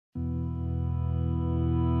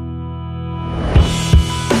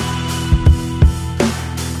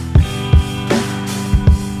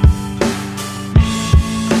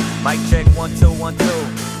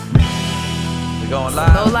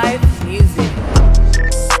Low life music.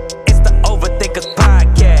 It's the Overthinkers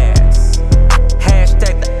Podcast.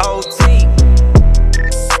 Hashtag the OT.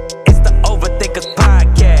 It's the Overthinkers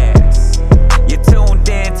Podcast. You're tuned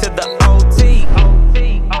in to the OT.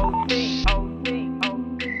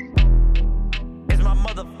 It's my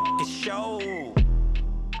motherfucking show.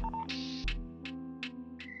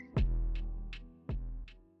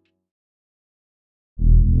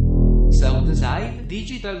 Sound Design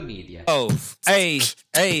Digital Media. Oh, hey,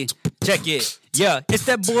 check it. Yeah, it's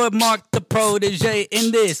that boy Mark the Protege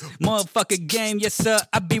in this motherfucking game. Yes, sir,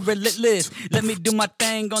 I be relentless. Let me do my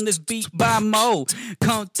thing on this beat by Mo.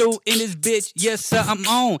 Come through in this bitch. Yes, sir, I'm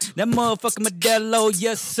on that motherfucking Modelo.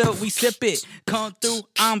 Yes, sir, we sip it. Come through.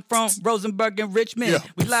 I'm from Rosenberg and Richmond. Yeah.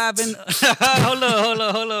 We live in. Hold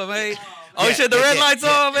up, man. Oh shit, the red lights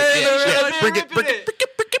on, man. The red lights. Bring it.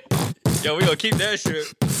 Yo, we gonna keep that shit.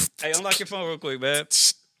 Hey, unlock your phone real quick, man.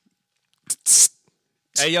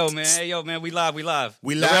 Hey, yo, man, we live. We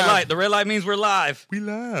The red light means we're live. We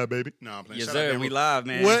live, baby. No, I'm playing. Yes, Shout sir, out, we live,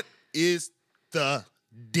 man. What is the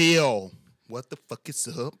deal? What the fuck is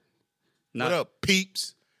up? What up,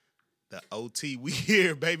 peeps? The OT, we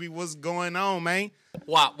here, baby. What's going on, man?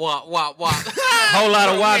 Wop. Whole lot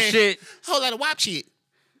of WAP man. shit. Whole lot of WAP shit.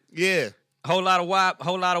 Yeah. Whole lot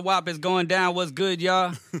of WAP is going down. What's good,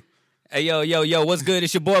 y'all? Hey, yo, what's good?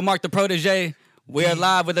 It's your boy, Mark the Protege. We're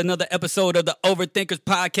live with another episode of the Overthinkers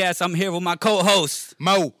Podcast. I'm here with my co-host.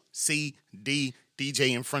 Mo, CD,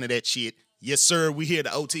 DJ in front of that shit. Yes, sir. We here,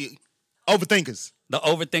 the OT. Overthinkers. The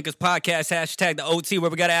Overthinkers Podcast, hashtag the OT,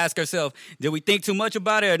 where we got to ask ourselves, did we think too much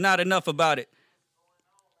about it or not enough about it?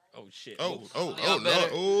 Oh, shit. Oh,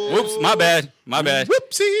 Whoops, my bad.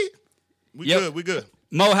 Whoopsie. Yep. We good.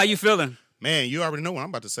 Mo, how you feeling? Man, you already know what I'm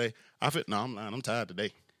about to say. I'm lying. I'm tired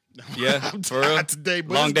today. Yeah, I'm for real? tired today.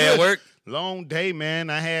 But Long it's day good. at work? Long day, man.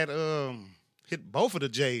 I had hit both of the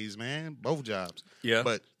J's, man. Both jobs. Yeah.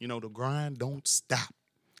 But the grind don't stop.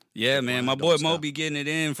 Yeah, man. My Don't boy Mo stop. be getting it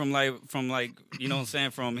in from like, you know what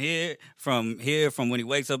I'm saying, from when he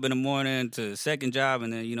wakes up in the morning to the second job,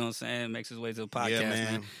 and then, you know what I'm saying, makes his way to the podcast, Yeah,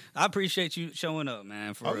 man. man. I appreciate you showing up,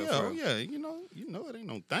 man, for real. For real. Yeah. You know it ain't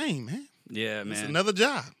no thing, man. Yeah, It's man. another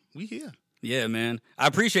job. We here. Yeah, man. I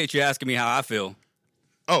appreciate you asking me how I feel.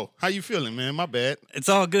 Oh, how you feeling, man? My bad. It's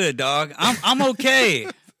all good, dog. I'm okay.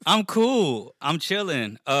 I'm cool. I'm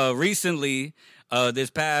chilling. Recently, this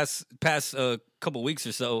past couple weeks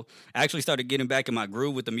or so, I actually started getting back in my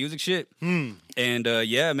groove with the music shit. And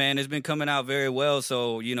yeah, man, it's been coming out very well.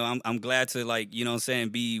 So, I'm glad to, like, you know what I'm saying,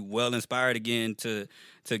 be well inspired again to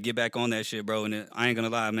get back on that shit, bro. And I ain't gonna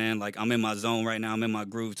lie, man, like, I'm in my zone right now. I'm in my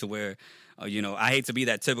groove to where I hate to be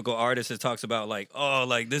that typical artist that talks about like, oh,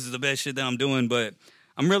 like this is the best shit that I'm doing, but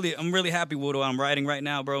I'm really happy with what I'm writing right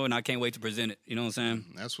now, bro, and I can't wait to present it. You know what I'm saying?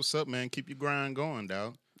 That's what's up, man. Keep your grind going,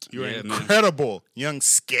 dog. You're Yeah, man. incredible, young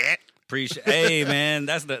scat. Appreciate. Hey, man,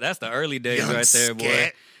 that's the early days Young right there, boy.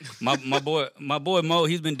 scat. My boy Mo,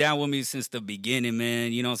 he's been down with me since the beginning,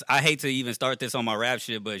 man. You know, I hate to even start this on my rap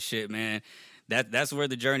shit, but shit, man. That's where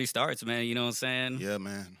the journey starts, man. You know what I'm saying? Yeah,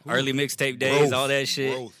 man. Early mixtape days, Growth, all that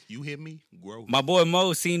shit. Growth. You hear me? Growth. My boy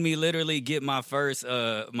Mo seen me literally get my first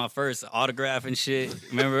autograph and shit.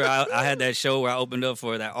 Remember, I had that show where I opened up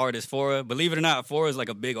for that artist Fora. Believe it or not, Fora is like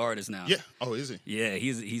a big artist now. Yeah. Oh, is he? Yeah,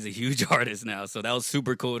 he's a huge artist now. So that was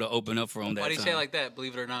super cool to open up for him. Why do you say it like that?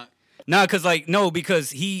 Believe it or not. Nah, because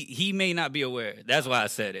he may not be aware. That's why I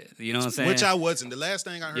said it. You know what I'm saying? Which I wasn't. The last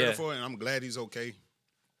thing I heard Yeah. for, and I'm glad he's okay,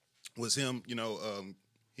 was him.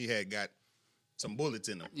 He had got some bullets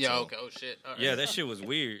in him. Yeah. So, Okay. Oh shit. All right. Yeah, that shit was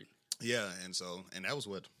weird. Yeah, and that was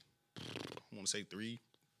what I want to say 3,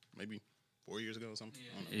 maybe 4 years ago or something.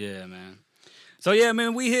 I don't know. Yeah, man. So yeah,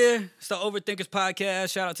 man, we here. It's the Overthinkers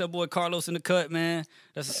Podcast. Shout out to our boy Carlos in the cut, man.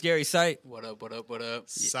 That's a scary sight. What up?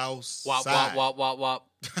 South Wop. side. Wop. Wop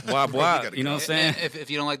Bro, wop. You know what I'm saying? If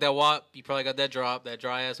you don't like that wop, you probably got that drop, that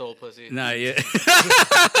dry ass old pussy. Nah, yeah.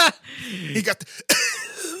 He got the.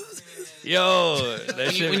 Yo,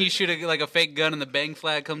 that shit. When you shoot a fake gun and the bang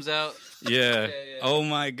flag comes out. Yeah. Oh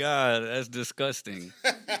my God, that's disgusting.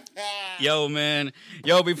 Yo, man.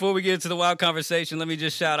 Yo, before we get into the wild conversation, let me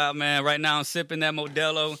just shout out, man. Right now I'm sipping that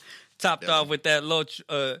Modelo, topped off with that little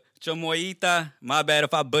chamoyita. My bad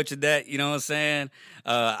if I butchered that, you know what I'm saying?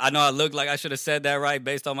 I know I look like I should have said that right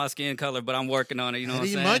based on my skin color, but I'm working on it, you know what I'm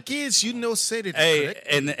saying? monkeys, said it Hey, correct.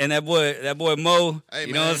 and that boy Mo, Hey,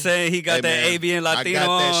 you know man. what I'm saying? He got Hey, that man. Avian Latino I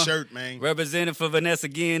got that on, shirt, man. representing for Vanessa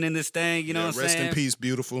again in this thing, you know what I'm Rest saying? in peace,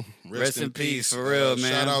 beautiful. Rest in peace, for real,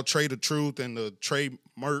 man. Shout out Trey the Truth and the Trey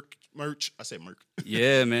merch. I said merch.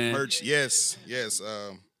 Yeah, man. Merch, yes.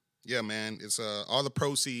 Yeah, man. It's all the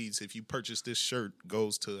proceeds, if you purchase this shirt,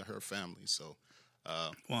 goes to her family. So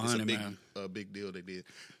It's 100, man. a big deal they did.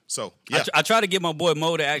 So yeah, I try to get my boy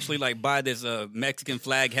Mo to actually like buy this Mexican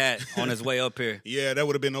flag hat on his way up here. yeah, that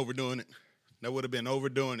would have been overdoing it. They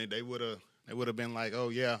would have been like, oh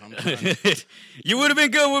yeah, I'm trying to, You would have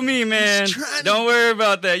been good with me, man. Don't worry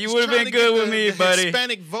about that. You would have been good with me, buddy.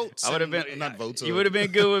 Hispanic votes. I would have been not votes. You would have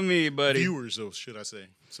been good with me, buddy. Viewers, or should I say?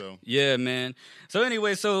 So Yeah, man. So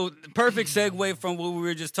anyway, perfect segue from what we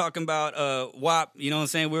were just talking about, WAP, you know what I'm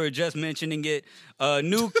saying? We were just mentioning it.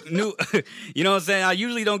 New you know what I'm saying? I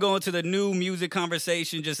usually don't go into the new music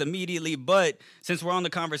conversation just immediately, but since we're on the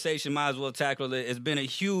conversation, might as well tackle it. It's been a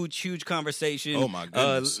huge conversation. Oh my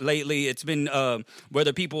goodness. Lately. It's been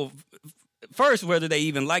whether people first, whether they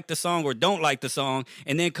even like the song or don't like the song,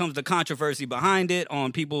 and then comes the controversy behind it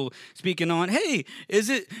on people speaking on, hey, is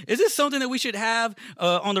this something that we should have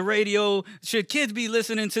on the radio? Should kids be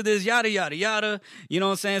listening to this? Yada, yada, yada. You know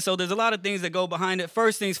what I'm saying? So there's a lot of things that go behind it.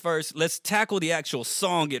 First things first, let's tackle the actual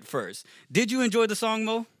song at first. Did you enjoy the song,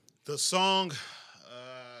 Mo? the song.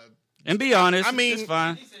 And be honest. I mean- it's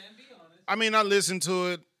fine. I mean, I listened to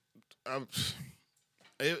it.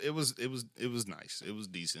 It was nice. It was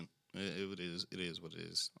decent. It is what it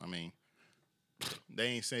is. I mean, they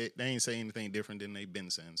ain't say anything different than they've been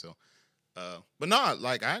saying. So, but no,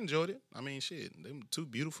 like I enjoyed it. I mean, shit, them two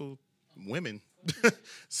beautiful women.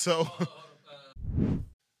 So,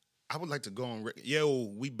 I would like to go on. Yo,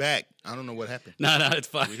 we back. I don't know what happened. No, it's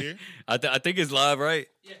fine. We here? I think it's live, right?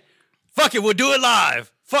 Yeah. Fuck it, we'll do it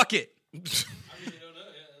live. Fuck it.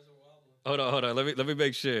 Hold on. Let me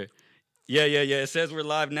make sure. Yeah. It says we're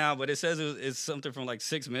live now, but it says it's something from like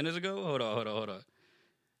 6 minutes ago. Hold on.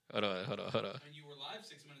 And you were live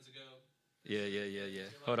 6 minutes ago. Yeah.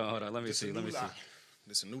 Hold on. Let me see.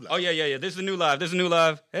 This is a new live. Oh yeah. This is a new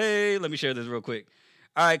live. Hey, let me share this real quick.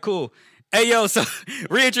 All right, cool. Hey yo, so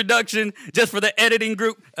reintroduction just for the editing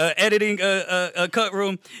group, cut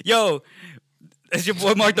room. Yo, it's your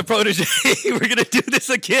boy Mark the Protege. We're gonna do this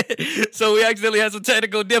again. So we accidentally had some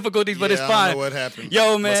technical difficulties, but it's fine. I don't know what happened.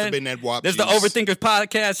 Yo, man, Must have been that WAP this is the juice. Overthinkers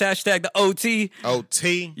podcast. Hashtag the OT.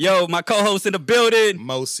 OT. Yo, my co-host in the building,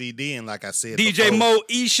 Mo CD, and like I said, DJ before, Mo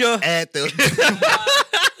Isha. at the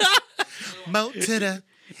Mo to the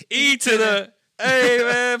E to the. Hey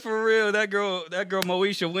man, for real, that girl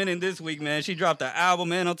Moesha winning this week, man. She dropped the album,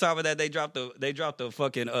 man. On top of that, they dropped the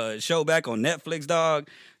fucking show back on Netflix, dog.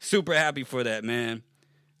 Super happy for that, man.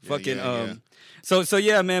 Yeah. So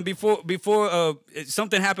yeah, man. Before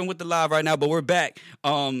something happened with the live right now, but we're back.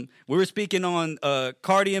 We were speaking on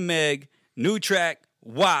Cardi and Meg new track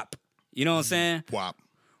WAP. You know what I'm saying? WAP.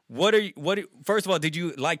 First of all, did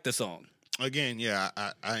you like the song? Again, yeah,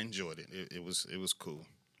 I enjoyed it. It was cool.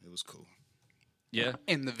 It was cool. Yeah.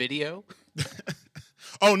 In the video.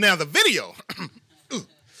 Oh, now the video.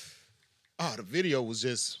 The video was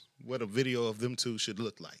just what a video of them two should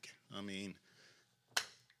look like. I mean,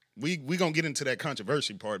 we gonna get into that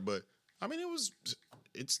controversy part, but I mean,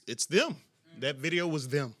 it's them. That video was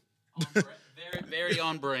them. Very, very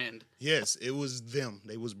on brand. Yes, it was them.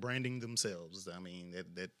 They was branding themselves. I mean,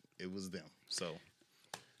 that it was them. So.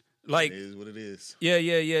 Like It is what it is. Yeah.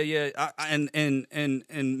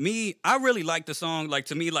 And me, I really like the song. Like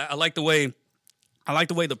to me, like I like the way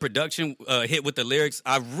the production hit with the lyrics.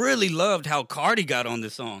 I really loved how Cardi got on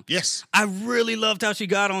this song. Yes. I really loved how she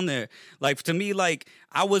got on there. Like to me, like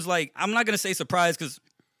I was like, I'm not gonna say surprised because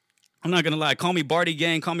I'm not gonna lie. Call me Barty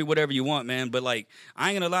Gang, call me whatever you want, man. But like,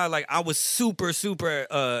 I ain't gonna lie. Like I was super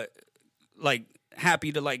like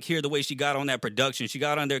happy to like hear the way she got on that production. She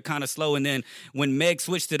got on there kind of slow, and then when Meg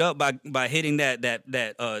switched it up by hitting that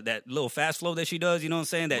little fast flow that she does, you know what I'm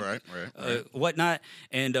saying? That Right. whatnot.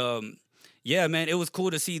 And yeah, man, it was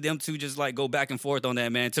cool to see them two just like go back and forth on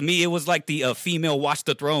that, man. To me, it was like the female Watch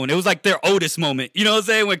the Throne. It was like their Otis moment. You know what I'm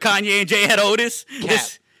saying? When Kanye and Jay had Otis.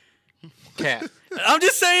 Cap. I'm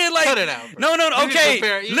just saying, like, Cut it out, bro. No. You Okay,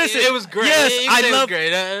 compare- listen. It was great. Yes, You I say it was love.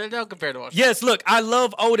 great. Don't compare to Watch. Yes, look, I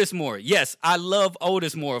love Otis more. Yes, I love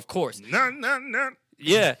Otis more, of course. No.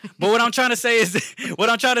 Yeah, but what I'm trying to say is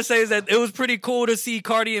that it was pretty cool to see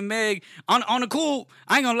Cardi and Meg on a cool.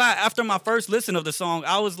 I ain't gonna lie. After my first listen of the song,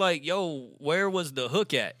 I was like, "Yo, where was the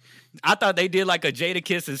hook at?" I thought they did like a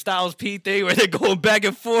Jadakiss and Styles P thing where they're going back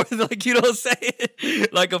and forth, like you know what I'm saying,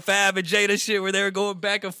 like a Fab and Jada shit where they're going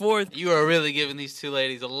back and forth. You are really giving these two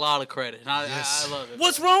ladies a lot of credit. And Yes. I love it.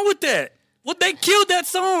 What's wrong with that? Well, they killed that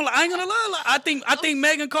song. Like, I ain't gonna lie. Like, I think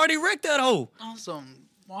Meg and Cardi wrecked that hoe. Awesome.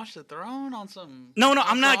 Watch the Throne on some. No,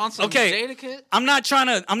 I'm not. On some Okay, Jadakiss? I'm not trying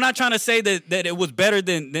to say that it was better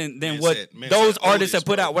than what man those said artists Otis, have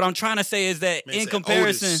put bro. out. What I'm trying to say is that Man in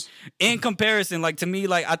said comparison, like to me,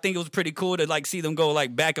 like I think it was pretty cool to like see them go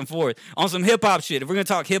like back and forth on some hip hop shit. If we're gonna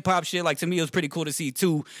talk hip hop shit, like to me, it was pretty cool to see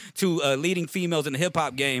two leading females in the hip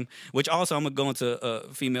hop game. Which also I'm gonna go into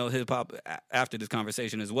female hip hop after this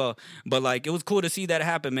conversation as well. But like it was cool to see that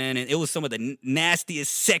happen, man. And it was some of the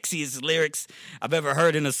nastiest, sexiest lyrics I've ever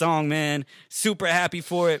heard in a song, man. Super happy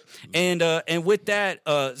for it. And with that,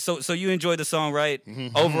 so you enjoyed the song, right?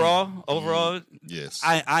 Mm-hmm. Overall, Yes.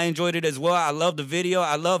 I enjoyed it as well. I love the video.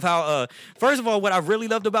 I love how first of all, what I really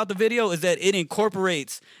loved about the video is that it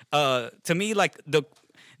incorporates to me like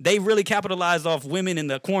they really capitalized off women in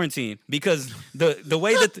the quarantine because the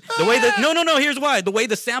way that no here's why. The way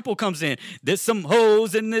the sample comes in, there's some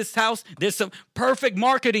hoes in this house, there's some perfect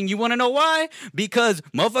marketing. You want to know why? Because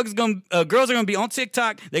girls are gonna be on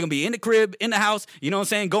TikTok, they're gonna be in the crib, in the house, you know what I'm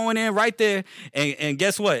saying, going in right there, and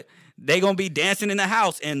guess what? They gonna be dancing in the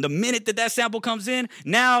house, and the minute that sample comes in,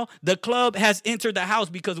 now the club has entered the house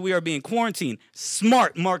because we are being quarantined.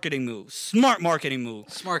 Smart marketing move.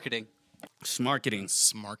 Smarketing. Smarketing.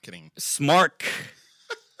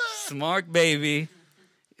 Smart, baby.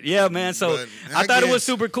 Yeah, man. So But I thought it was guess-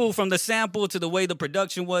 super cool from the sample to the way the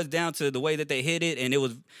production was down to the way that they hit it. And it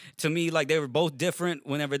was, to me, like they were both different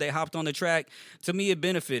whenever they hopped on the track. To me, it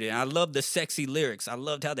benefited. I loved the sexy lyrics. I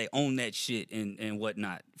loved how they owned that shit and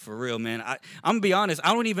whatnot. For real, man. I'm going to be honest.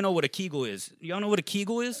 I don't even know what a Kegel is. Y'all know what a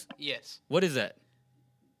Kegel is? Yes. What is that?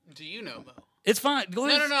 Do you know, Mo? It's fine. Go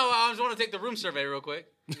ahead. No. I just want to take the room survey real quick.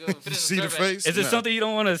 Go finish See the survey. face? Is it No. something you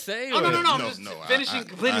don't want to say? Oh, no. or- I'm No, just no,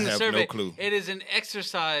 completing I the have survey. no clue. It is an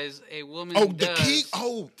exercise a woman Oh, the does key.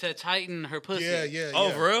 Oh, to tighten her pussy. yeah.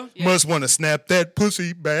 Oh, for real? Yeah. Must want to snap that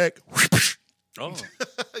pussy back. Oh.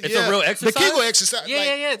 It's a real exercise? The Kegel exercise. Yeah, like,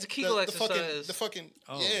 yeah. It's a Kegel the exercise. fucking.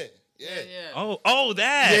 Oh. Yeah. Yeah. Oh,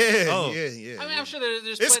 that. Yeah. Oh. Yeah. I mean, I'm sure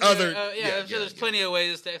there's It's plenty other- of, I'm sure there's plenty of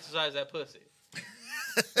ways to exercise that pussy.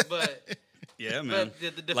 But Yeah, man.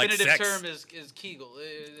 the Like definitive sex. term is Kegel.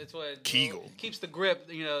 It's what Kegel. keeps the grip.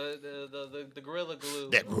 You know, the gorilla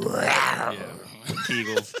glue. That. Yeah.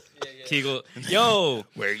 Kegel. Yeah. Kegel. Yo,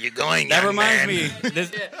 Where you going? that young reminds man? me.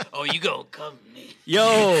 This, Yeah. Oh, you gonna come to me?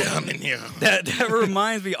 yo, Come in here. that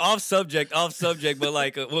reminds me off subject, but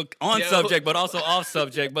like on Yo. subject, but also off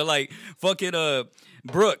subject, but like fucking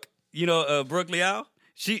Brooke. You know Brooke Liao.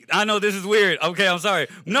 I know this is weird. Okay, I'm sorry.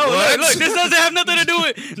 No, What? look, this doesn't have nothing to do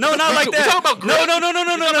with. No, not like that. talking about grip? No.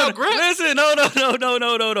 talking about grip? Listen,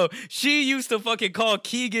 no. She used to fucking call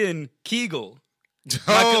Keegan Kegel.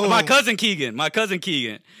 My cousin Keegan.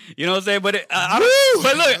 You know what I'm saying? But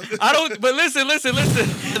but listen.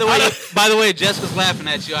 By the way, Jessica's laughing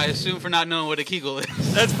at you. I assume for not knowing what a Kegel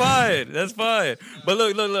is. That's fine. But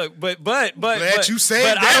look. But Glad you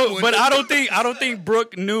said that one. But I don't think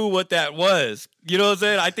Brooke knew what that was. You know what I'm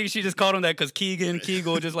saying? I think she just called him that because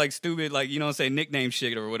Kegel, just like stupid, like, you know what I'm saying, nickname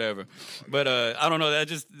shit or whatever. But I don't know. That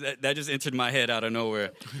just entered my head out of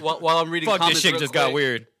nowhere. While I'm reading Fuck, comments, this shit real just quick, got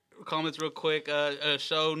weird. Comments real quick.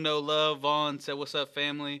 Show no love. Vaughn said, "What's up,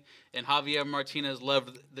 family?" And Javier Martinez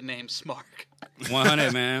loved the name Smark.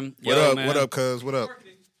 100, man. What Yo, up? man. What up, cuz? What up?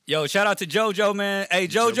 Yo, shout out to JoJo, man. Hey,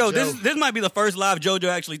 JoJo, this might be the first live JoJo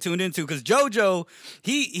actually tuned into because JoJo,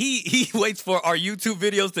 he waits for our YouTube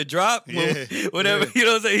videos to drop. Yeah, Whatever, yeah. you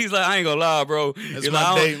know what I'm saying? He's like, I ain't gonna lie, bro. That's He's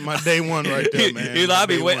like, my day one right there, man. He's like,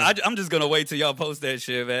 My day one. I'm just gonna wait till y'all post that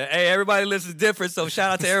shit, man. Hey, everybody listens different, so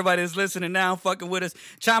shout out to everybody that's listening now, fucking with us.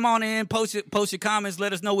 Chime on in, post your comments,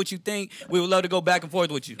 let us know what you think. We would love to go back and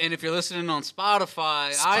forth with you. And if you're listening on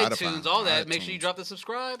Spotify, iTunes, all that, make sure you drop the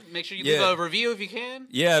subscribe. Make sure you leave Yeah. a review if you can.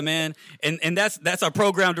 Yeah, man, and that's our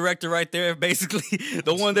program director right there, basically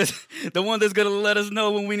the one that's gonna let us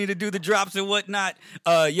know when we need to do the drops and whatnot.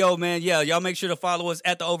 Yo, man, yeah, y'all make sure to follow us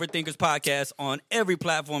at the Overthinkers Podcast on every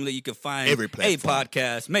platform that you can find Every platform. a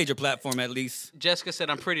podcast, major platform at least. Jessica said,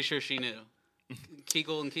 "I'm pretty sure she knew."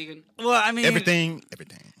 Kegel and Keegan. Well, I mean, Everything.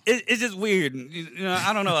 It's just weird. You know,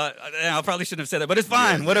 I don't know. I probably shouldn't have said that, but it's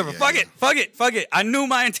fine. Yeah, Whatever. yeah, Fuck it. I knew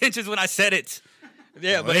my intentions when I said it.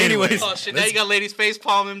 Yeah, but anyway. anyways. Oh shit! Now you got ladies face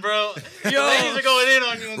palming, bro. The ladies are going in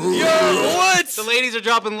on you. Yo, what? The ladies are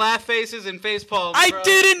dropping laugh faces and face palms. I bro.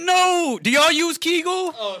 didn't know. Do y'all use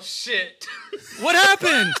Kegel? Oh shit! What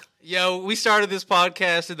happened? Yo, we started this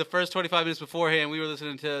podcast in the first 25 minutes beforehand. We were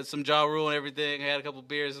listening to some Ja Rule and everything. I had a couple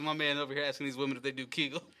beers, and my man over here asking these women if they do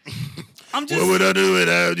Kegel. I'm just. What would I do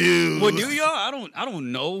without you? Well, do y'all? I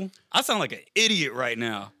don't know. I sound like an idiot right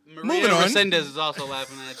now. Maria Moving on. Resendez is also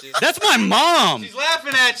laughing at you. That's my mom. She's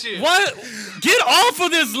laughing at you. What? Get off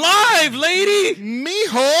of this live, lady.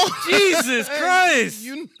 Mijo. Jesus Christ.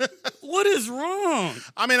 You, What is wrong?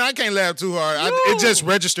 I mean, I can't laugh too hard. It just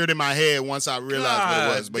registered in my head once I realized what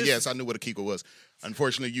it was. But yes, I knew what a Kiko was.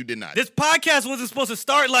 Unfortunately, you did not. This podcast wasn't supposed to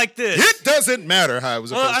start like this. It doesn't matter how it was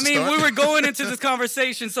supposed to start. We were going into this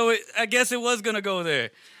conversation, so I guess it was going to go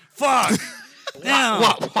there. Fuck. Damn.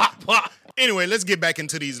 Anyway, let's get back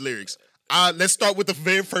into these lyrics. Let's start with the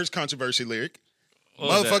very first controversy lyric. What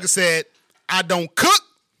was Motherfucker that? said, I don't cook,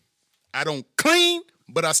 I don't clean,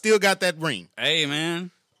 but I still got that ring. Hey,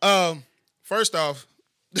 man. First off,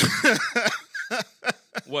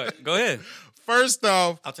 What? Go ahead. first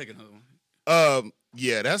off, I'll take another one.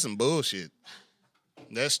 yeah, that's some bullshit.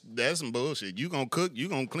 That's some bullshit. You gonna cook, you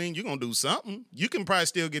gonna clean, you gonna do something. You can probably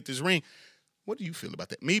still get this ring. What do you feel about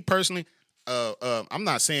that? Me personally, I'm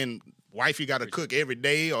not saying wifey got to cook every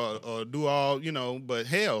day or do all, but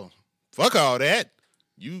hell, fuck all that.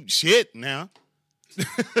 You shit now.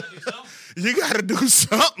 You got to do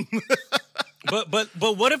something. But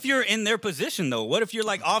what if you're in their position though? What if you're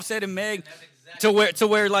like Offset and Meg to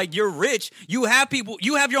where like you're rich, you have people,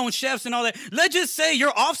 you have your own chefs and all that. Let's just say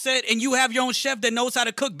you're Offset and you have your own chef that knows how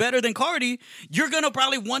to cook better than Cardi. You're gonna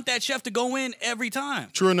probably want that chef to go in every time.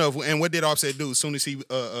 True enough. And what did Offset do as soon as he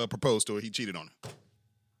proposed to her? He cheated on her.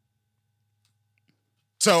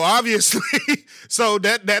 So obviously, so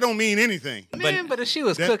that don't mean anything. Man, but if she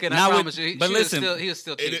was cooking, I now promise you, but listen, he was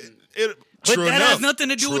still cheating. But True that enough. has nothing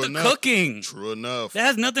to do with the cooking. True enough. That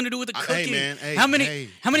has nothing to do with the cooking. Hey, man. Hey, how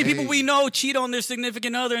many people hey. we know cheat on their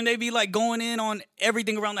significant other and they be like going in on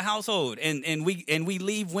everything around the household and we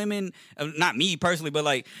leave women, not me personally, but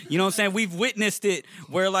like, you know what I'm saying? We've witnessed it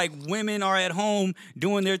where like women are at home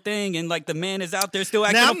doing their thing and like the man is out there still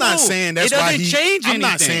acting Now a I'm not fool. saying that's it why doesn't he. change I'm anything.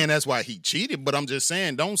 not saying that's why he cheated, but I'm just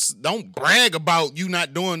saying don't brag about you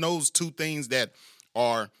not doing those two things that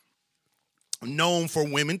are known for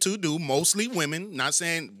women to do. Mostly women. Not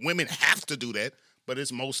saying women have to do that, but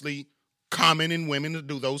it's mostly common in women to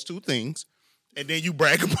do those two things. And then you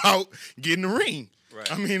brag about getting the ring.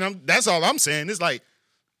 Right. I mean, that's all I'm saying. It's like,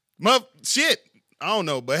 shit. I don't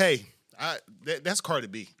know, but hey, that's Cardi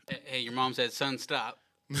B. Hey, your mom said, "Son, stop."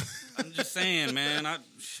 I'm just saying, man.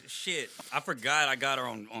 Shit. I forgot I got her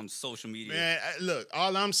on social media. Man, look,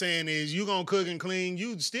 all I'm saying is you gonna cook and clean,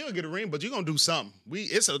 you still get a ring, but you gonna do something.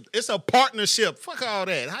 It's a partnership. Fuck all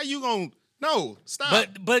that. How you gonna stop.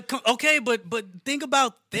 But think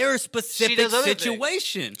about their specific does other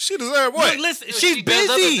situation. She deserve what? Look, listen, She she's does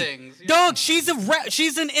other busy. things, you Dog, she's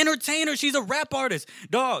an entertainer. She's a rap artist.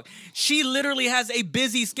 Dog, she literally has a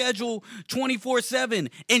busy schedule 24/7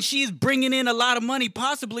 and she's bringing in a lot of money,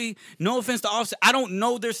 possibly, no offense to Offset. I don't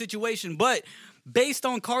know their situation, but based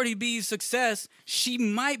on Cardi B's success, she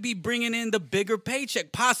might be bringing in the bigger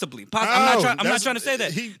paycheck, possibly. I'm not trying to say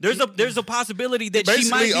that. There's a possibility that she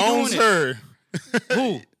might basically be owns doing her. it.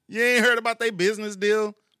 Who? You ain't heard about their business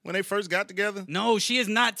deal when they first got together? No, she is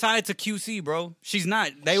not tied to QC, bro. She's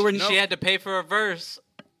not. They were She had to pay for a verse.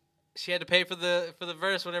 She had to pay for the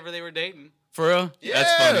verse whenever they were dating. for real. Yeah,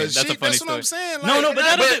 That's funny. That's a funny that's story. what I'm saying. No, Like, but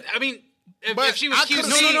that doesn't. I mean, But if she was I QC,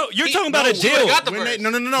 could've- No. You're talking about a she would've deal. got the When verse. they,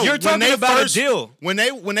 no. You're When talking they about first, a deal. When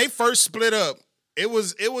they first split up, it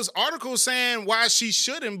was articles saying why she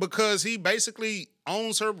shouldn't because he basically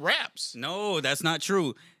owns her raps. No, that's not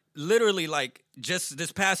true. Literally, like just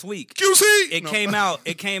this past week, QC. it came out.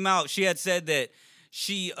 It came out. She had said that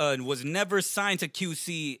she was never signed to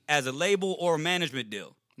QC as a label or a management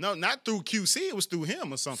deal. No, not through QC. It was through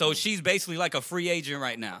him or something. So she's basically like a free agent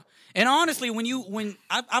right now. And honestly,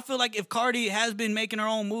 I feel like if Cardi has been making her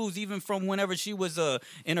own moves, even from whenever she was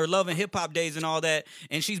in her love and hip hop days and all that,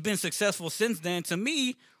 and she's been successful since then. To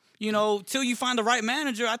me, till you find the right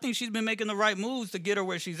manager, I think she's been making the right moves to get her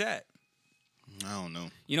where she's at. I don't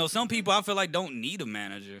know. Some people I feel like don't need a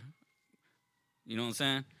manager. You know what I'm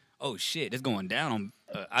saying? Oh shit, it's going down on.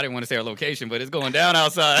 I didn't want to say our location, but it's going down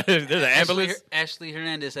outside. There's an ambulance. Ashley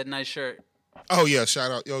Hernandez had a nice shirt. Oh yeah,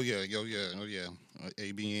 shout out. Oh yeah.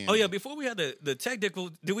 ABN. Oh yeah, before we had the technical,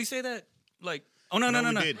 did we say that? Like, oh no.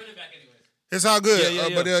 we did. It's all good. Yeah.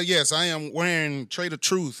 But yes, I am wearing Trade of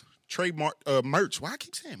Truth trademark merch. Why I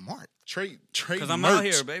keep saying Mark? Trade Because I'm merch. out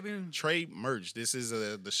here, baby. Trade merch. This is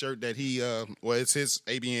the shirt that he it's his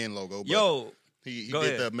ABN logo. But Yo, he go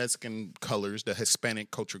did ahead. the Mexican colors, the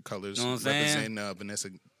Hispanic culture colors. Know what I'm saying? Representing Vanessa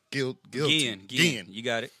Guillen. You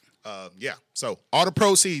got it. Yeah. So all the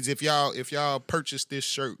proceeds, if y'all purchase this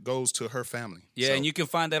shirt, goes to her family. Yeah, So, and you can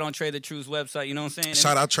find that on Trade the Truth's website. You know what I'm saying?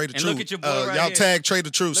 shout out Trade the and Truth. Look at your boy right y'all here. tag Trade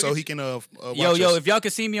the Truth Look so at he can watch Yo, us. if y'all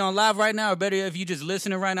can see me on live right now, or better if you just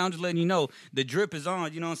listening right now, I'm just letting you know the drip is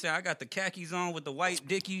on. You know what I'm saying? I got the khakis on with the white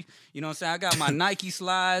dickie. You know what I'm saying? I got my Nike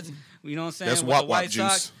slides. You know what I'm saying? That's with Wop the Wop white juice.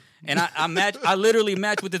 socks. And I literally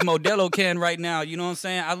match with this Modelo can right now. You know what I'm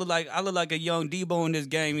saying? I look like a young Debo in this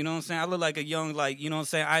game. You know what I'm saying? I look like a young, you know what I'm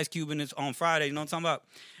saying, Ice Cube in this on Friday. You know what I'm talking about?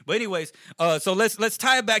 But anyways, so let's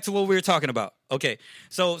tie it back to what we were talking about. Okay,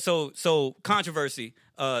 so controversy.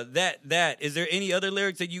 That is there any other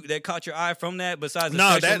lyrics that caught your eye from that besides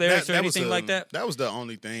the sexual lyrics or anything like that? That was the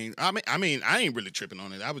only thing. I mean, I ain't really tripping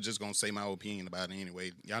on it. I was just gonna say my opinion about it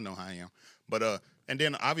anyway. Y'all know how I am. But and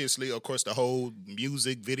then obviously, of course, the whole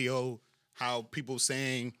music video, how people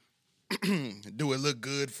saying, do it look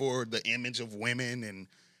good for the image of women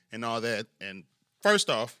and all that. And first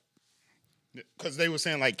off, because they were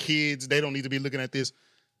saying like kids, they don't need to be looking at this.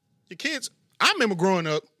 Your kids, I remember growing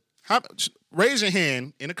up. Raise your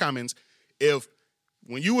hand in the comments if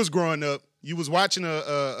when you was growing up, you was watching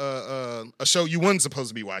a show you wasn't supposed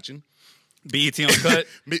to be watching. BET Uncut.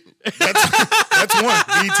 That's one.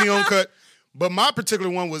 BET Uncut. But my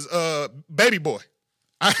particular one was Baby Boy.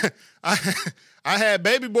 I had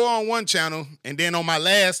Baby Boy on one channel, and then on my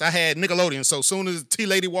last, I had Nickelodeon. So soon as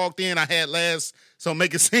T-Lady walked in, I had last, so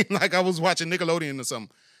make it seem like I was watching Nickelodeon or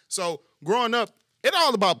something. So growing up, it's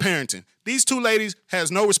all about parenting. These two ladies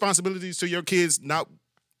has no responsibilities to your kids, not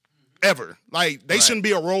ever. Like, they shouldn't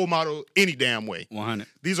be a role model any damn way. 100.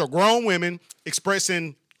 These are grown women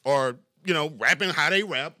expressing or, rapping how they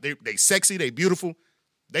rap. They sexy, they beautiful.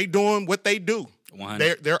 They doing what they do.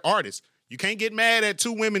 100. They're artists. You can't get mad at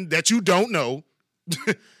two women that you don't know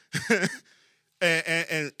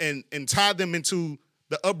and tie them into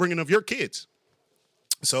the upbringing of your kids.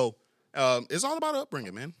 So it's all about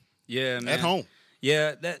upbringing, man. Yeah, man. At home.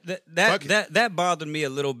 Yeah, that bothered me a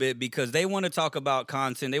little bit because they want to talk about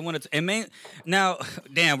content. They want to, now,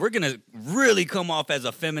 damn, we're gonna really come off as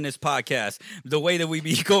a feminist podcast the way that we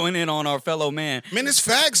be going in on our fellow man. Man, it's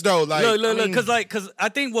facts though. Like, look, because I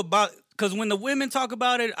think because when the women talk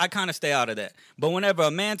about it, I kind of stay out of that. But whenever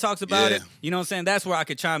a man talks about it, you know what I'm saying, that's where I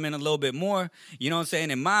could chime in a little bit more. You know what I'm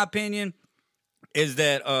saying? In my opinion, is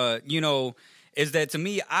that to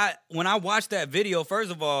me, when I watched that video,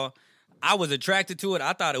 first of all, I was attracted to it.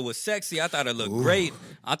 I thought it was sexy. I thought it looked great.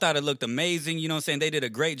 I thought it looked amazing. You know what I'm saying? They did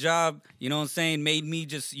a great job. You know what I'm saying? Made me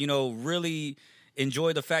just, really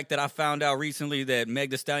enjoy the fact that I found out recently that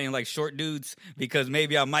Meg Thee Stallion likes short dudes because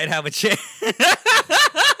maybe I might have a chance.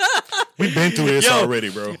 We've been through this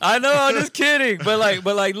already, bro. I know, I'm just kidding. But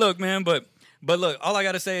look, man, but look, all I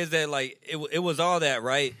gotta say is that it was all that,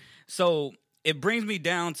 right? So it brings me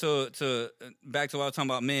down to back to what I was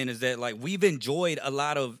talking about men, is that we've enjoyed a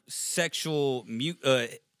lot of sexual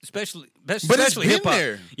especially hip hop.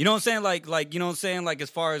 There. You know what I'm saying? Like you know what I'm saying? Like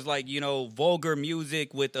as far as vulgar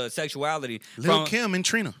music with sexuality. Lil' Kim and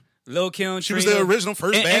Trina. Lil' Kim, She was the original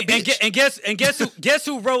first bad bitch. And guess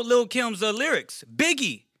who wrote Lil' Kim's lyrics?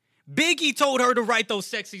 Biggie. Biggie told her to write those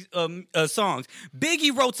sexy songs.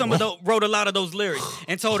 Biggie wrote a lot of those lyrics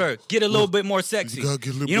and told her get a little bit more sexy. You gotta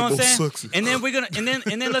get a little know bit what I'm more saying? sexy.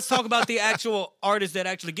 And then let's talk about the actual artists that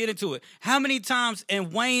actually get into it. How many times?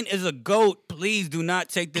 And Wayne is a GOAT. Please do not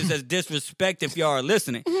take this as disrespect if y'all are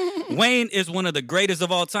listening. Wayne is one of the greatest of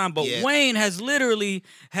all time, but Wayne has literally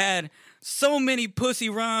had so many pussy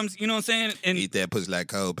rhymes. You know what I'm saying? And eat that pussy like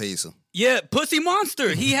cold pizza. Yeah, Pussy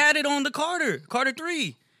Monster. He had it on the Carter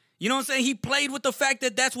 3. You know what I'm saying? He played with the fact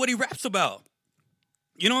that that's what he raps about.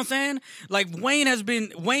 You know what I'm saying? Like Wayne has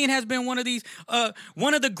been one of these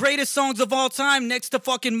one of the greatest songs of all time next to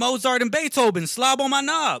fucking Mozart and Beethoven. Slob on my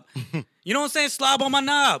knob. You know what I'm saying? Slob on my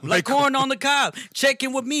knob. Like corn on the cob. Check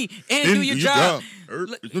in with me and do your job.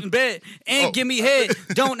 Bed and give me head.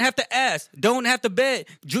 Don't have to ask. Don't have to bed.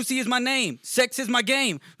 Juicy is my name. Sex is my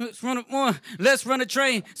game. Let's run a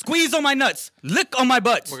train. Squeeze on my nuts. Lick on my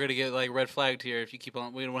butts. We're gonna get red flagged here if you keep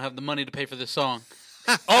on. We don't have the money to pay for this song.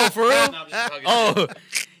 Oh, for real? No, I'm just talking Oh,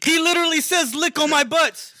 he literally says lick on my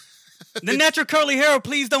butts. The natural curly hair,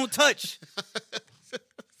 please don't touch.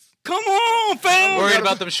 Come on, fam. I'm worried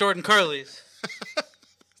about them short and curlies.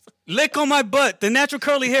 Lick on my butt. The natural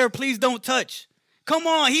curly hair, please don't touch. Come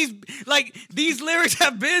on, he's like these lyrics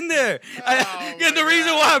have been there. Oh, And the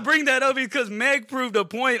reason why I bring that up is because Meg proved a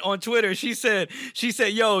point on Twitter. She said,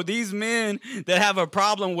 "Yo, these men that have a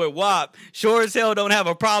problem with WAP sure as hell don't have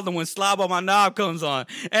a problem when Slob on My Knob comes on."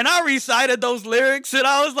 And I recited those lyrics, and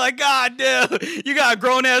I was like, "God damn, you got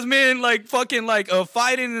grown ass men like fucking like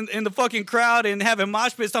fighting in the fucking crowd and having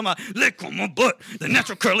mosh pits talking about lick on my butt, the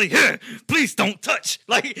natural curly hair, please don't touch."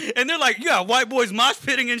 Like, and they're like, "You got white boys mosh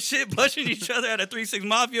pitting and shit, blushing each other at a 3-6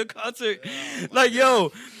 Mafia concert." Like,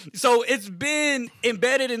 yo, so it's been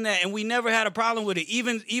embedded in that, and we never had a problem with it.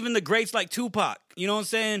 Even the greats like Tupac, you know what I'm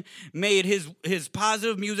saying, made his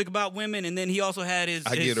positive music about women, and then he also had his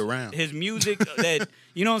music that,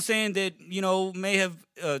 you know what I'm saying, that, you know, may have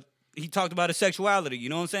he talked about his sexuality, you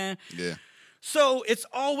know what I'm saying? Yeah. So it's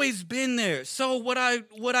always been there. So what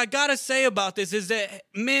I gotta say about this is that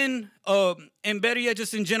men, and better yet,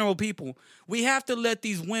 just in general, people, we have to let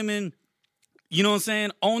these women, you know what I'm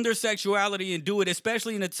saying, own their sexuality and do it,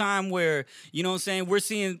 especially in a time where, you know what I'm saying, we're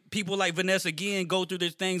seeing people like Vanessa Guillen go through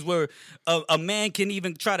these things where a man can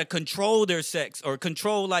even try to control their sex or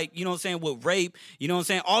control, like, you know what I'm saying, with rape, you know what I'm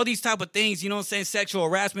saying, all these type of things, you know what I'm saying, sexual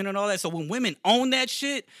harassment and all that. So when women own that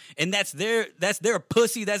shit and that's their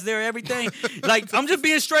pussy, that's their everything, like, I'm just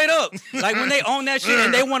being straight up. Like, when they own that shit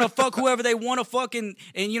and they want to fuck whoever they want to fuck and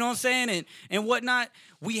you know what I'm saying, and whatnot,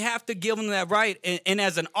 we have to give them that right. And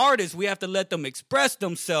as an artist, we have to let them express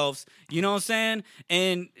themselves, you know what I'm saying?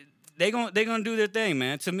 And they're gonna do their thing,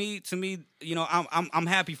 man. To me, you know, I'm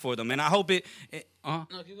happy for them. And I hope it No,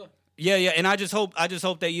 keep going. Yeah, and I just hope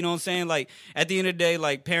that, you know what I'm saying, like, at the end of the day,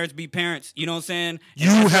 like, parents be parents, you know what I'm saying? You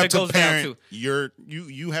have to parent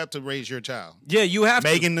you have to raise your child. Yeah, you have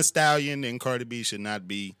to. Megan Thee Stallion and Cardi B should not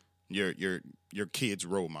be your kid's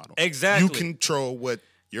role model. Exactly. You control what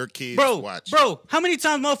your kids watch. Bro, how many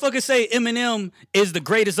times motherfuckers say Eminem is the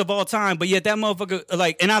greatest of all time, but yet that motherfucker,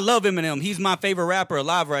 like, and I love Eminem. He's my favorite rapper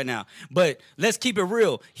alive right now. But let's keep it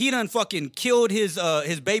real. He done fucking killed his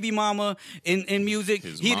baby mama in music.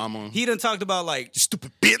 Mama. He done talked about, like,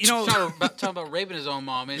 Stupid bitch. you know, Talking about raping his own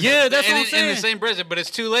mom. And Yeah, that's what I'm in saying. the same breath, but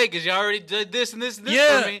it's too late because you already did this and this and this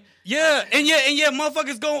yeah, for me. yeah, and yet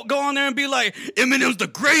motherfuckers go on there and be like, Eminem's the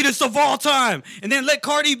greatest of all time, and then let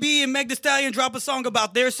Cardi B and Meg Thee Stallion drop a song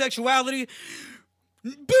about their sexuality.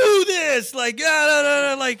 Boo this, like,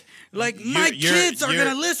 my kids are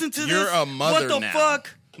gonna listen to this. You're a mother What the now.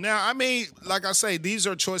 fuck? Now, I mean, like I say, these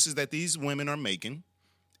are choices that these women are making,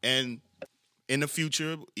 and in the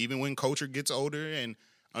future, even when culture gets older and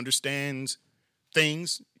understands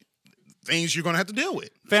things you're gonna have to deal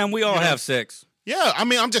with. Fam, we all have sex. Yeah, I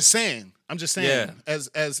mean, I'm just saying. Yeah. As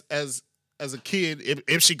a kid,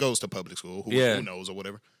 if she goes to public school, who knows or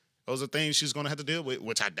whatever, those are things she's gonna have to deal with.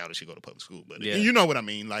 Which I doubt if she go to public school, but you know what I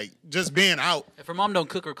mean. Like, just being out. If her mom don't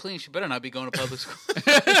cook or clean, she better not be going to public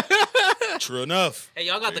school. True enough. Hey,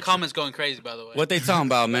 y'all got the comments going crazy, by the way. What they talking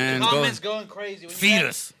about, man? The comments going crazy. Feed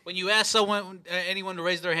us. When you ask anyone to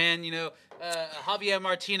raise their hand, you know, Javier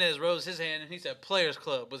Martinez rose his hand and he said Players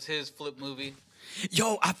Club was his flip movie.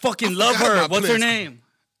 Yo, I fucking love forgot her. about What's her Players name?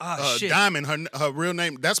 Shit. Diamond. Her real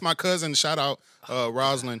name. That's my cousin. Shout out,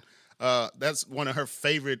 Rosalind. That's one of her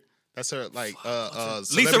favorite. That's her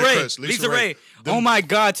Lisa Ray. crush. Lisa Ray. Oh my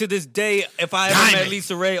God! To this day, if I ever met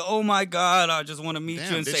Lisa Ray, oh my God, I just want to meet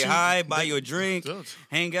you and say hi, buy you a drink,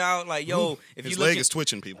 hang out. Like, yo, if his you look leg is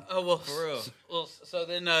twitching, people. Oh well, for real. Well, so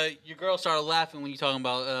then your girl started laughing when you talking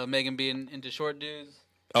about Megan being into short dudes.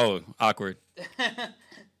 Oh, awkward.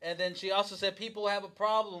 And then she also said people have a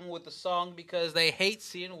problem with the song because they hate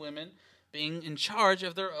seeing women being in charge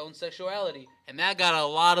of their own sexuality, and that got a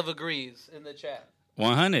lot of agrees in the chat.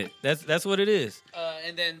 100. That's what it is.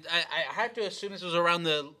 And then I had to assume this was around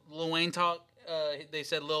the Lil Wayne talk. They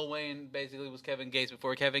said Lil Wayne basically was Kevin Gates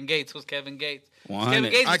before Kevin Gates was Kevin Gates. 100.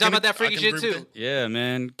 Kevin Gates was talking about that freaky shit agree with too. that. Yeah,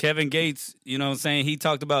 man. Kevin Gates, you know what I'm saying? He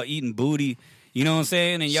talked about eating booty, you know what I'm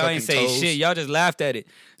saying? And y'all ain't say Sucking toes. shit. Y'all just laughed at it.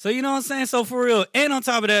 So, you know what I'm saying? So, for real. And on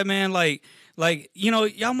top of that, man, like, you know,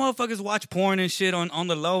 y'all motherfuckers watch porn and shit on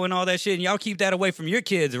the low and all that shit, and y'all keep that away from your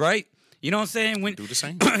kids, right? You know what I'm saying? Do the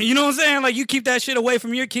same. You know what I'm saying? Like, you keep that shit away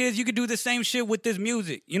from your kids, you could do the same shit with this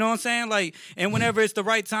music. You know what I'm saying? Like, and whenever it's the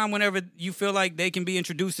right time, whenever you feel like they can be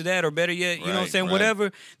introduced to that, or better yet, you know what I'm saying? Right.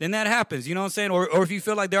 Whatever, then that happens. You know what I'm saying? Or if you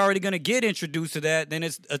feel like they're already going to get introduced to that, then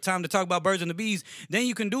it's a time to talk about birds and the bees, then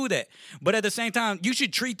you can do that. But at the same time, you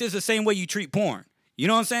should treat this the same way you treat porn. You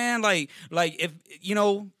know what I'm saying? Like if, you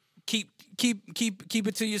know, keep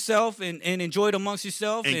it to yourself and enjoy it amongst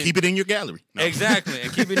yourself. And keep it in your gallery. No. Exactly.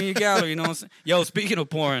 And keep it in your gallery, you know what I'm saying? Yo, speaking of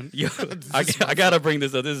porn, I gotta bring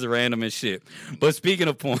this up. This is random as shit. But speaking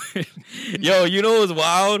of porn, yo, you know what's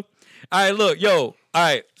wild? All right, look, yo, All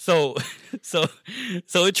right, so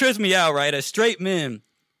it trips me out, right? As straight men,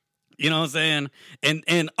 you know what I'm saying?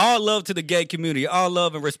 And all love to the gay community, all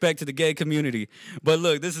love and respect to the gay community. But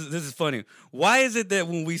look, this is funny. Why is it that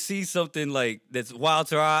when we see something like that's wild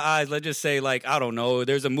to our eyes, let's just say like, I don't know,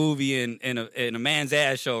 there's a movie in a man's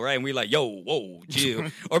ass show, right? And we're like, yo, whoa, chill.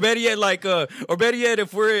 Or better yet,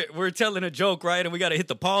 if we're telling a joke, right? And we gotta hit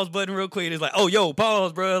the pause button real quick. It's like, oh, yo,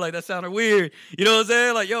 pause, bro. Like that sounded weird. You know what I'm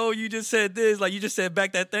saying? Like, yo, you just said this, like you just said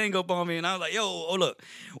back that thing up on me. And I was like, yo, hold up.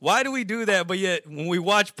 Why do we do that? But yet when we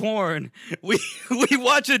watch porn, we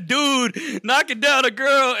watch a dude knocking down a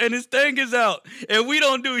girl and his thing is out and we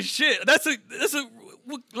don't do shit. That's a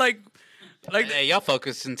like hey, y'all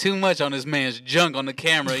focusing too much on this man's junk on the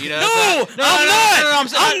camera. You know? No, I'm not. I'm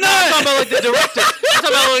talking about like the director. I'm talking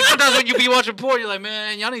about like sometimes when you be watching porn, you're like,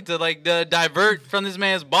 man, y'all need to like divert from this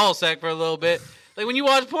man's ball sack for a little bit. Like when you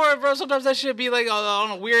watch porn, bro, sometimes that shit be like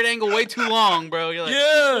on a weird angle, way too long, bro. You're like,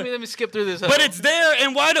 yeah. Let me skip through this. But it's there,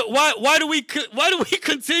 and why do we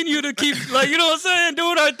continue to keep like, you know what I'm saying,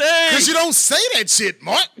 doing our thing? Because you don't say that shit,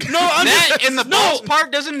 Mark. No, I'm that and the balls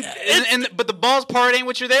part doesn't. But the balls part ain't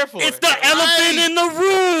what you're there for. It's the elephant in the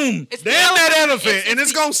room. It's damn that elephant, and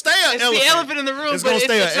it's gonna stay an elephant. It's the elephant in the room. It's gonna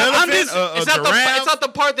stay an elephant. It's not the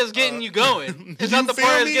part that's getting you going. It's not the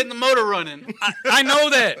part that's getting the motor running. I know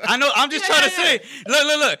that. I know. I'm just trying to say.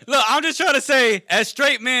 Look. I'm just trying to say, as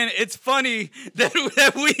straight men, it's funny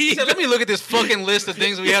that we. He said, let me look at this fucking list of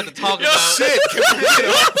things we have to talk about. Shit.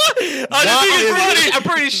 I'm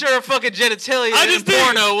pretty sure fucking genitalia and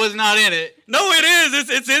porno was not in it. No, it is.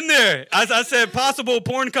 It's in there. As I said, possible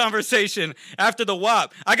porn conversation after the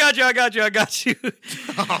WAP. I got you.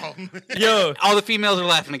 Oh, Yo. All the females are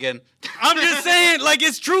laughing again. I'm just saying, like,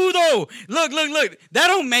 it's true, though. Look. That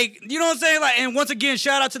don't make, you know what I'm saying? Like, and once again,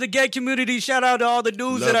 shout out to the gay community. Shout out to all the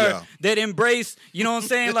dudes that embrace, you know what I'm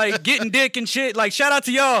saying? Like, getting dick and shit. Like, shout out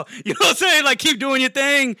to y'all. You know what I'm saying? Like, keep doing your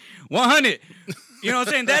thing. 100. You know what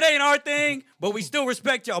I'm saying? That ain't our thing, but we still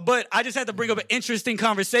respect y'all. But I just had to bring up an interesting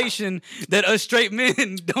conversation that us straight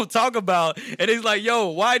men don't talk about. And it's like, yo,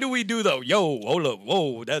 why do we do though? Yo, hold up.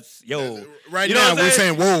 Whoa, that's, yo. Right you know now, we're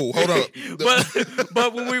saying, whoa, hold up.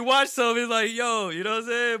 but when we watch something, it's like, yo, you know what I'm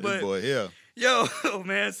saying? But this boy, yeah. Yo,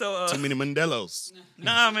 man, so too many Mandelos.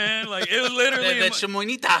 Nah, man, like it was literally that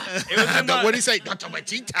chamonita. It was in my, what did he say?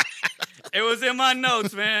 It was in my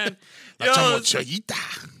notes, man. Yo,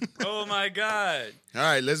 oh my god. All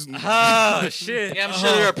right, let's. Oh shit. Yeah, I'm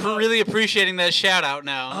sure they're really appreciating that shout out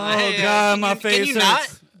now. Oh hey, god, my face. Can you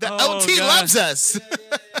not? The OT loves us.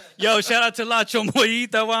 Yo, shout out to La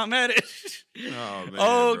Chomoyita while I'm at it. Oh, man,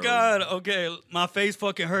 oh bro. god. Okay, my face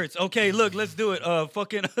fucking hurts. Okay, look, let's do it.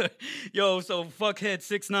 Fucking, yo. So fuckhead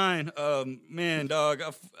 6ix9ine. Man, dog.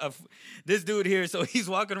 This dude here. So he's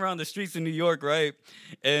walking around the streets in New York, right?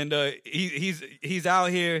 And he's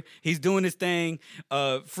out here. He's doing his thing.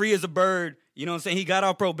 Free as a bird. You know what I'm saying? He got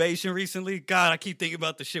off probation recently. God, I keep thinking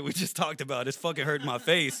about the shit we just talked about. It's fucking hurting my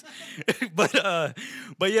face. But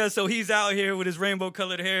yeah. So he's out here with his rainbow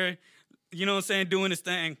colored hair. You know what I'm saying? Doing his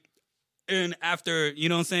thing. And after, you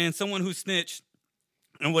know what I'm saying, someone who snitched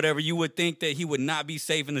and whatever, you would think that he would not be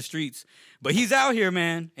safe in the streets. But he's out here,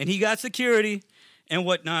 man, and he got security and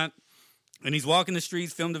whatnot. And he's walking the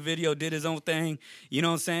streets, filmed a video, did his own thing. You know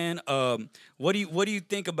what I'm saying? What do you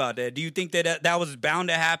think about that? Do you think that was bound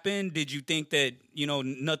to happen? Did you think that, you know,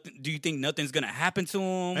 nothing? Do you think nothing's going to happen to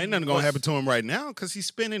him? Ain't nothing going to happen to him right now because he's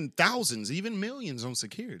spending thousands, even millions on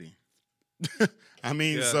security. I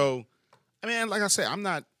mean, yeah. So, I mean, like I said, I'm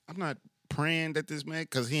not praying that this man,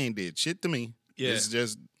 because he ain't did shit to me. Yeah. It's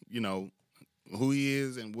just, you know, who he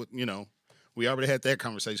is and what, you know, we already had that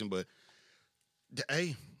conversation, but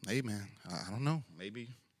hey man, I don't know.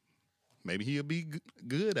 Maybe he'll be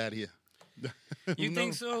good out here. You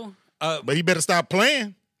think so? But he better stop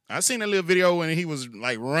playing. I seen that little video when he was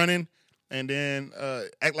like running and then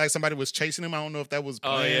act like somebody was chasing him. I don't know if that was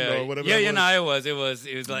planned or whatever. Yeah, no, it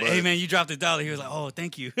was like, hey man, you dropped $1. He was like, oh,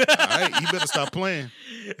 thank you. All right, he better stop playing.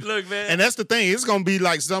 Look, man. And that's the thing. It's gonna be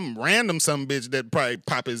like some random bitch that probably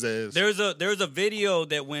pop his ass. There's a video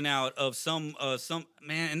that went out of some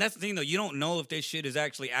man, and that's the thing though. You don't know if this shit is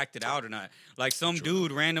actually acted out or not. Like some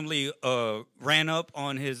dude randomly ran up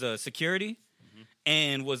on his security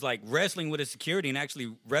and was like wrestling with his security and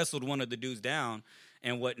actually wrestled one of the dudes down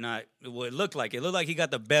and whatnot. What it looked like he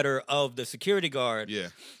got the better of the security guard. Yeah,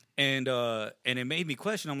 and it made me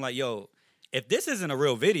question. I'm like, yo, if this isn't a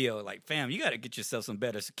real video, like, fam, you got to get yourself some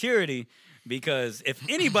better security, because if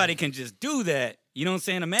anybody can just do that, You know what I'm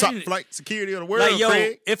saying? Imagine Top flight security of the world, like, yo,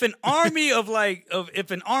 Craig. if an army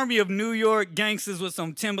if an army of New York gangsters with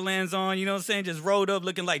some Timberlands on, you know what I'm saying, just rolled up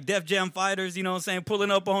looking like Def Jam fighters, you know what I'm saying,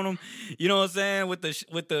 pulling up on them, you know what I'm saying, with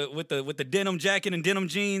the denim jacket and denim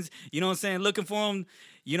jeans, you know what I'm saying, looking for him,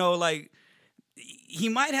 you know, like he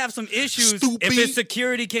might have some issues if his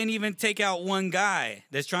security can't even take out one guy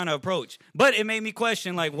that's trying to approach. But it made me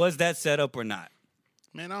question, like, was that set up or not?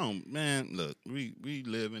 Man, look, we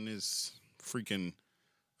live in this freaking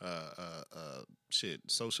shit,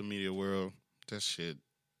 social media world. That shit,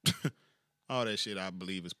 all that shit I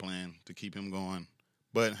believe is planned to keep him going.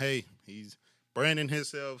 But hey, he's branding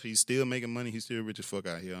himself. He's still making money. He's still rich as fuck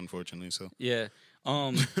out here, unfortunately. So yeah.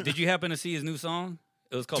 Did you happen to see his new song?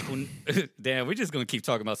 It was called Damn, we're just gonna keep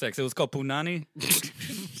talking about sex. It was called Punani.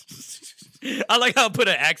 I like how I put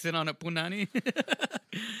an accent on it, Punani.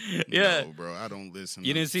 Yeah. No, bro, I don't listen.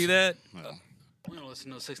 You didn't see that? No. We don't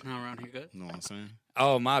listen to 6ix9ine around here, good. Know what I'm saying?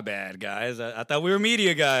 Oh, my bad, guys. I thought we were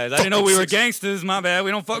media guys. I didn't know we were gangsters. My bad. We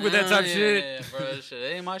don't fuck with that type of shit. Yeah, bro. That shit.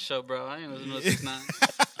 It ain't my show, bro. I ain't listening to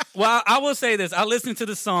 6ix9ine. Well, I will say this. I listened to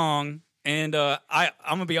the song, and I'm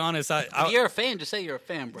gonna be honest. If you're a fan, just say you're a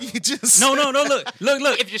fan, bro. You just No.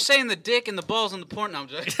 Look. If you're saying the dick and the balls and the porn, no, I'm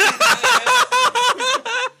joking.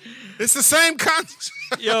 it's the same concept.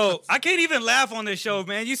 Yo, I can't even laugh on this show,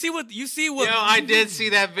 man. You see what? Yo, I did see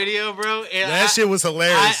that video, bro. That shit was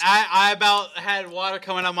hilarious. I about had water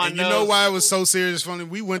coming out my and nose. you know why it was so serious funny?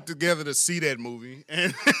 We went together to see that movie.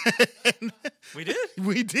 And We did?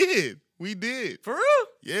 We did. For real?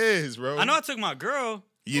 Yes, bro. I know I took my girl.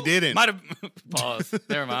 You didn't. Might have pause.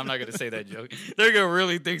 Never mind. I'm not gonna say that joke. They're gonna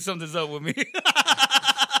really think something's up with me.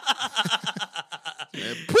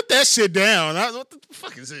 Man, put that shit down. What the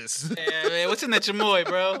fuck is this? Yeah, man, what's in that chamoy,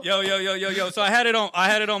 bro? Yo. So I had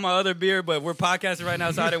it on my other beer, but we're podcasting right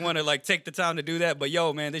now, so I didn't want to like take the time to do that. But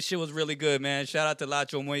yo, man, this shit was really good, man. Shout out to La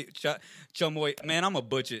Chomoy. Man, I'm a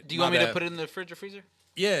butcher. Do you want me to put it in the fridge or freezer?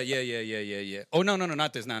 Yeah. Oh no,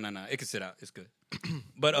 not this. No. It can sit out. It's good.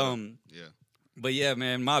 But Yeah. But yeah,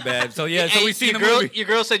 man, my bad. So yeah, so Hey, we seen the girl, movie. Your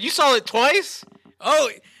girl said you saw it twice. Oh,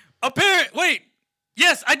 wait.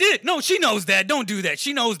 Yes, I did. No, she knows that. Don't do that.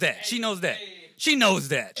 She knows that. She knows that. She knows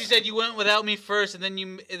that. She said you went without me first, and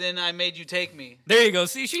then I made you take me. There you go.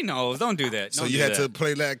 See, she knows. Don't do that. So Don't you do had that. to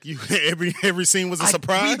play like you every scene was a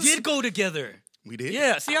surprise? We did go together. We did?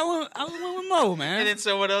 Yeah. See, I went with Mo, man. And then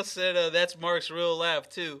someone else said that's Mark's real laugh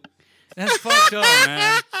too. That's fucked up,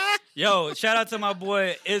 man. Yo, shout out to my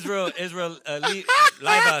boy Israel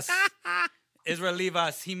Livas. Israel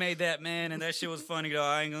Livas, he made that, man, and that shit was funny though.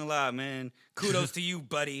 I ain't gonna lie, man. Kudos to you,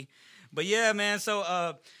 buddy. But yeah, man. So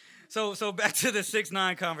back to the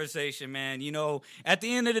 6ix9ine conversation, man. You know, at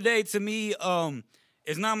the end of the day, to me,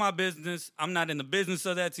 it's not my business. I'm not in the business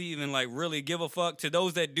of that to even like really give a fuck. To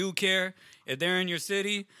those that do care, if they're in your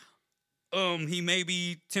city, he may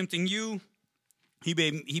be tempting you. He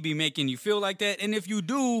be making you feel like that, and if you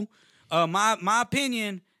do, my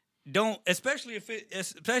opinion, don't, especially if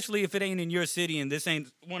it ain't in your city and this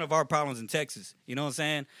ain't one of our problems in Texas. You know what I'm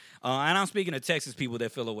saying? And I'm speaking to Texas people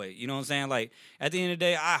that feel away. You know what I'm saying? Like at the end of the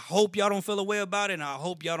day, I hope y'all don't feel away about it, and I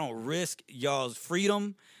hope y'all don't risk y'all's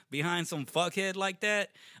freedom behind some fuckhead like that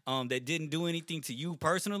that didn't do anything to you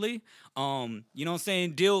personally. You know what I'm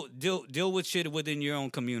saying? Deal with shit within your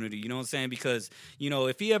own community. You know what I'm saying? Because, you know,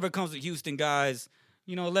 if he ever comes to Houston, guys,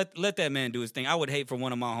 you know, let that man do his thing. I would hate for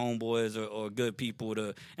one of my homeboys or good people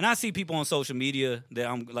to, and I see people on social media that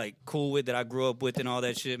I'm like cool with, that I grew up with and all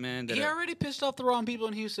that shit, man. That He already pissed off the wrong people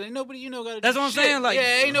in Houston. Ain't nobody got to do That's what I'm shit. saying. Like,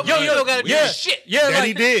 yeah, ain't nobody got to do shit. Yeah, That like,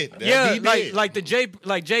 he did. That yeah, he did.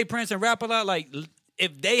 like Jay Prince and Rap A Lot, like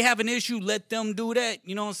if they have an issue, let them do that.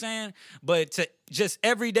 You know what I'm saying? But to just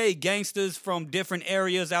everyday gangsters from different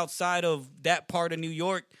areas outside of that part of New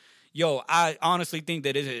York, yo, I honestly think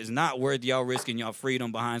that it is not worth y'all risking y'all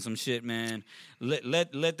freedom behind some shit, man. Let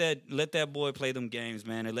that boy play them games,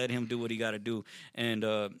 man, and let him do what he got to do. And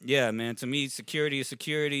yeah, man, to me, security is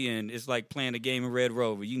security, and it's like playing a game in Red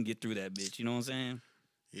Rover. You can get through that bitch. You know what I'm saying?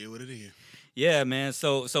 Yeah, what it is. Yeah, man.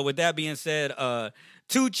 So with that being said,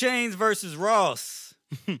 2 Chainz versus Ross.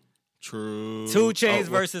 True. 2 Chainz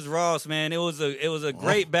versus Ross, man. It was a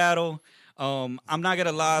great battle. I'm not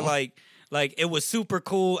gonna lie, like it was super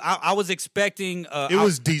cool. I was expecting. It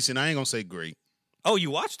was decent. I ain't gonna say great. Oh,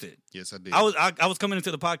 you watched it? Yes, I did. I was coming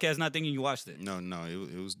into the podcast not thinking you watched it. No,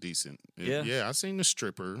 it was decent. Yeah? I seen the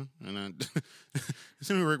stripper, and I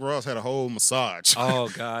seen Rick Ross had a whole massage. Oh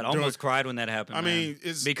God, I almost cried when that happened. I man. mean,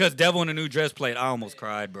 it's because Devil in a New Dress played. I almost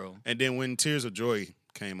cried, bro. And then when Tears of Joy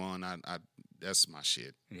came on, I that's my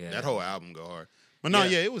shit. Yeah. That whole album go hard. But no,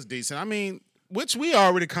 yeah, it was decent. I mean, which we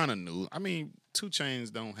already kind of knew. I mean, Two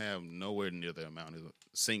Chainz don't have nowhere near the amount of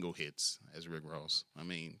single hits as Rick Ross. I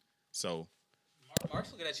mean, so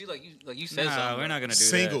Mark's looking at you like you said Nah, something. we're not gonna do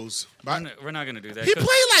singles. that. We're not gonna do that. He played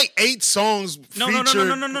like 8 songs. No. We're We're not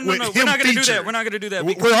gonna do that. We're not gonna do that.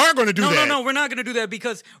 We are going to do that. No, we're not gonna do that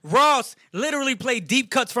because Ross literally played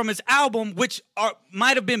deep cuts from his album, which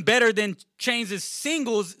might have been better than Chainz's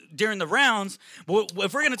singles during the rounds. But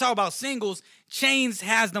if we're gonna talk about singles, Chainz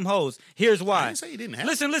has them hoes. Here's why. I didn't say he didn't have.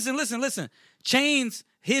 Listen. Chainz,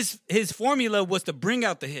 his formula was to bring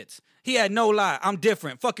out the hits. He had No Lie, I'm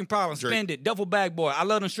Different, Fucking Problem, Drake. Spend It, Duffel Bag Boy, I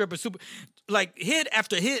Love Them Strippers, Super, like hit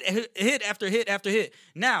after hit, hit after hit after hit.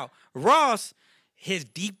 Now, Ross, his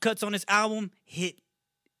deep cuts on his album hit,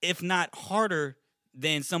 if not harder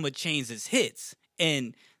than some of Chainz's hits.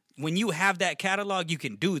 And when you have that catalog, you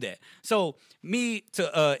can do that. So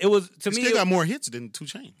it was to He me. still got more hits than Two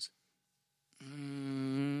Chainz.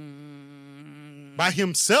 By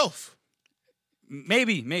himself.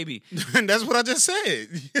 Maybe. That's what I just said.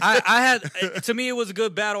 I had to me it was a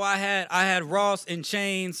good battle. I had Ross and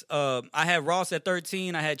Chainz. I had Ross at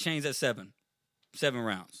 13. I had Chainz at 7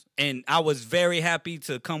 rounds, and I was very happy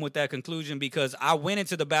to come with that conclusion because I went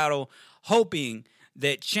into the battle hoping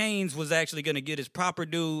that Chainz was actually going to get his proper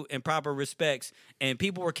due and proper respects, and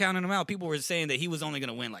people were counting him out. People were saying that he was only going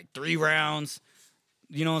to win like 3 rounds.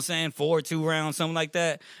 You know what I'm saying? 4 2 rounds, something like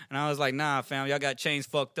that. And I was like, nah, fam, y'all got Chainz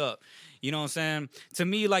fucked up. You know what I'm saying? To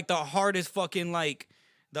me, like the hardest fucking round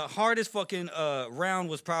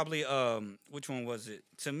was probably which one was it?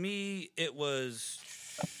 To me, it was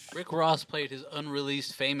Rick Ross played his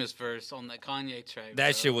unreleased famous verse on that Kanye track. that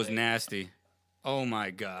bro. shit was Like, nasty. Oh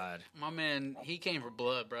my god. My man, he came for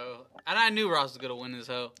blood, bro. And I knew Ross was gonna win this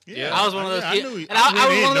hoe. Yeah, I was one of those I people. knew he- And I I was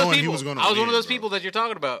went in one of those knowing he people. was gonna I was one of win, those bro. people that you're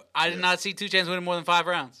talking about. I did not see 2 Chainz winning more than 5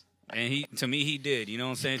 rounds. And to me he did. You know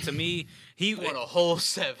what I'm saying? To me He won a whole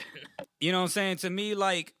 7. you know what I'm saying? To me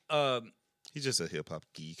like He's just a hip hop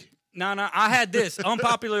geek. No, I had this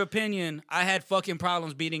unpopular opinion. I had fucking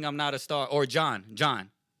problems beating I'm Not a Star or John.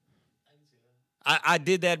 I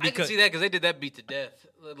did that I can because see that because they did that beat to death.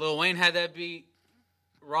 Lil Wayne had that beat.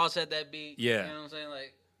 Ross had that beat. Yeah. You know what I'm saying?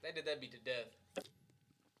 Like, they did that beat to death.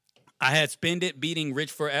 I had Spend It beating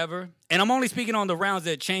Rich Forever. And I'm only speaking on the rounds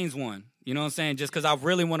that Chainz won. You know what I'm saying? Just because I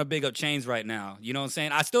really want to big up Chainz right now. You know what I'm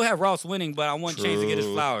saying? I still have Ross winning, but I want Chainz to get his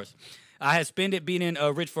flowers. I had Spend It beating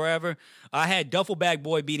Rich Forever. I had Duffel Bag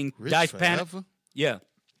Boy beating Dice Pineapple. Yeah.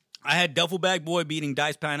 I had Duffel Bag Boy beating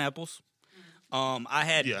Dice Pineapples. I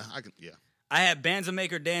had I had Banza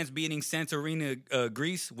Maker Dance beating Santorina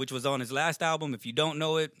Grease, which was on his last album. If you don't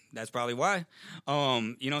know it, that's probably why. You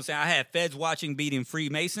know what I'm saying? I had Feds Watching beating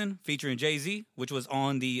Freemason featuring Jay-Z, which was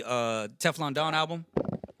on the Teflon Don album.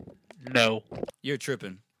 No. You're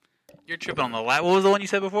tripping. You're tripping on the last. What was the one you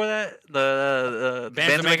said before that? The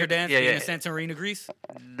Banza Maker Dance Yeah, beating yeah. Santorina Grease?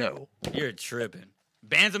 No. You're tripping.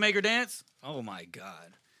 Banza Maker Dance? Oh, my God.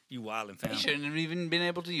 You wildin', fam. He shouldn't have even been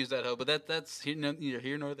able to use that hoe, but that's neither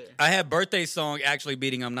here nor there. I had Birthday Song actually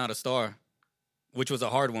beating I'm Not a Star, which was a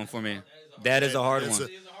hard one for me. That is a hard one.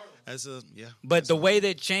 But the way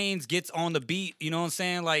that Chainz gets on the beat, you know what I'm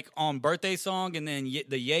saying? Like on Birthday Song and then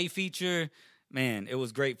the Ye feature, man, it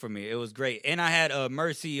was great for me. It was great. And I had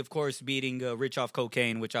Mercy, of course, beating Rich Off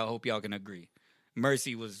Cocaine, which I hope y'all can agree.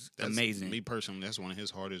 Mercy was amazing. Me personally, that's one of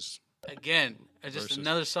his hardest. Again, just verses.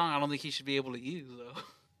 another song I don't think he should be able to use, though.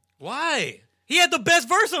 Why? He had the best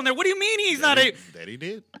verse on there. What do you mean he's not a... That he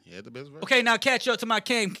did. He had the best verse. Okay, now catch up to my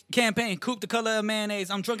campaign. Coupe the color of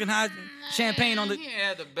mayonnaise. I'm drunk and high. Champagne on the... He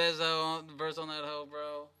had the best verse on that hoe,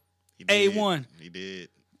 bro. He did. A1. He did.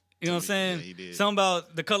 You know what I'm saying? Yeah, he did. Something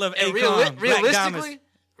about the color of And Akon. Black diamonds.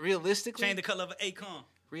 realistically, Change the color of Akon.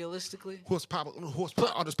 realistically, Horsepower.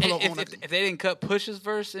 I'll just pull up on if it. they didn't cut Push's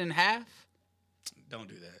verse in half, Don't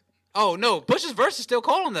do that. oh no, Push's verse is still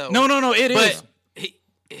calling though. No, it is. But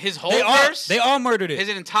his whole verse, They all murdered it. his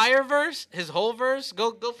entire verse, his whole verse.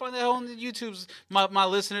 Go find that hoe on the YouTubes, my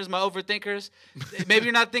listeners, my overthinkers. Maybe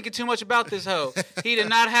you're not thinking too much about this hoe. He did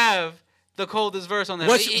not have the coldest verse on that.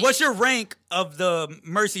 What's your rank of the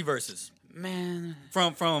Mercy verses? Man?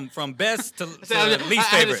 From best to I had least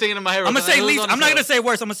to favorite. sing it in my head I'm gonna real quick. say Who's least. on I'm the not show? gonna say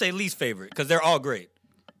worst. I'm gonna say least favorite because they're all great.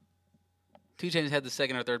 2 Chainz had the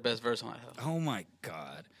second or third best verse on that hoe. Oh my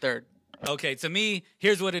god. Third. Okay, to me,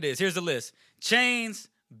 here's what it is. Here's the list: Chainz,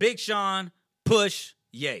 Big Sean, Push,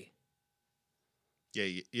 Ye.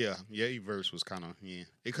 Yeah. Verse was kind of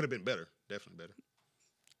It could have been better. Definitely better.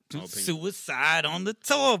 My opinion. Suicide on the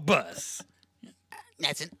tour bus.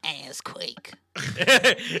 That's an ass quake.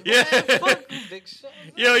 Yeah. Big Sean.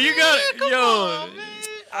 Yo, you got it. Come Yo. on, man.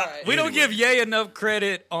 All right. We don't give Ye enough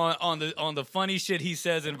credit on the funny shit he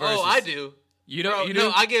says in verses. Oh, I do. You Bro, don't. You do.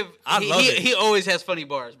 no, I give. I he, love he, it. he always has funny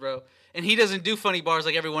bars, bro. And he doesn't do funny bars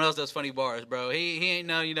like everyone else does funny bars, bro. He ain't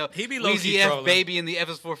no, He be low-key Weezy F trolling. Baby and the F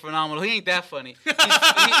is for Phenomenal. He ain't that funny. He's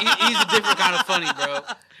a different kind of funny, bro.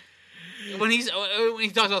 When he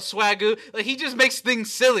talks about swagoo, like he just makes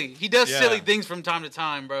things silly. He does Yeah. silly things from time to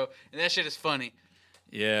time, bro. And that shit is funny.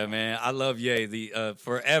 Yeah, man, I love Ye. The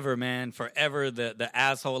forever, man, forever. The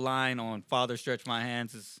asshole line on "Father Stretch My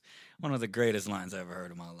Hands" is one of the greatest lines I've ever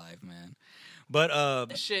heard in my life, man.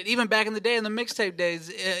 But Shit, even back in the day, in the mixtape days,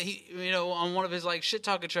 he, on one of his like shit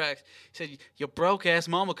talking tracks, he said, "Your broke ass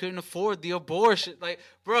mama couldn't afford the abortion." Like,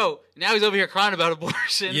 bro, now he's over here crying about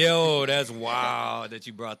abortion. yo, that's wild that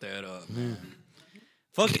you brought that up, man.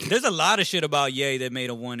 Fuck, there's a lot of shit about Ye that made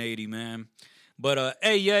a 180, man. But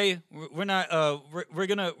hey, Ye, we're not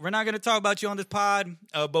gonna talk about you on this pod.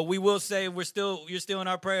 But we will say you're still in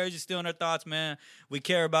our prayers, you're still in our thoughts, man. We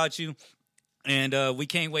care about you. And we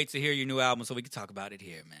can't wait to hear your new album so we can talk about it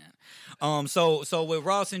here, man. So with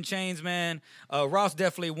Ross in Chains, man, Ross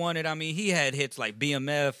definitely won it. I mean, he had hits like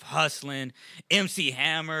BMF, Hustlin', MC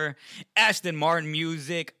Hammer, Ashton Martin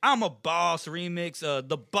Music, I'm a Boss remix,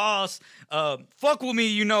 The Boss, Fuck With Me,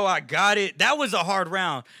 You Know I Got It. That was a hard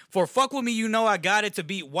round. For Fuck With Me, You Know I Got It to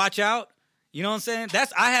beat Watch Out. You know what I'm saying?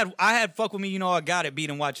 I had Fuck With Me, You Know I Got It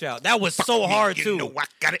beating Watch Out. That was so hard too. You know I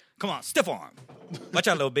got it. Come on, stiff arm. Watch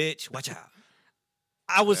out, little bitch. Watch out.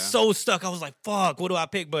 I was so stuck. I was like, fuck, what do I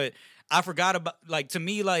pick? But I forgot about, like, to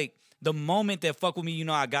me, like, the moment that Fuck With Me, You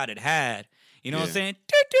Know I Got It had, you know what I'm saying?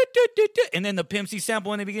 And then the Pimp C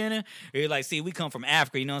sample in the beginning, you're like, see, we come from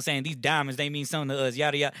Africa, you know what I'm saying? These diamonds, they mean something to us,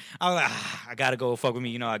 yada, yada. I was like, I gotta go Fuck With Me,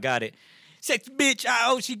 You Know I Got It. Sex bitch,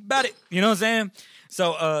 she got it. You know what I'm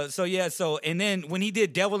saying? So, and then when he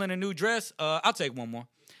did Devil in a New Dress, I'll take one more.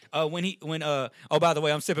 Oh, by the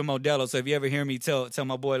way, I'm sipping Modelo, so if you ever hear me tell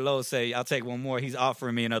my boy Lo, say, I'll take one more, he's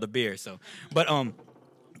offering me another beer, so. But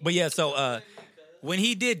yeah, so, when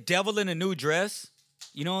he did Devil in a New Dress,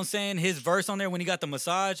 you know what I'm saying? His verse on there, when he got the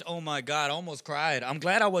massage, oh my God, I almost cried. I'm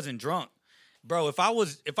glad I wasn't drunk. Bro, if I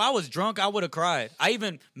was drunk, I would have cried. I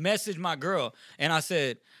even messaged my girl, and I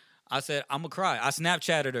said, I'm gonna cry. I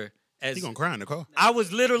Snapchatted her. You gonna cry in the car? I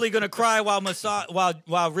was literally gonna cry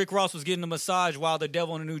while Rick Ross was getting the massage while the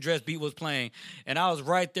Devil in a New Dress beat was playing, and I was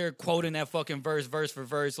right there quoting that fucking verse for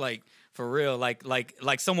verse, like for real, like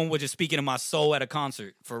someone was just speaking to my soul at a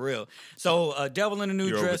concert, for real. So Devil in a New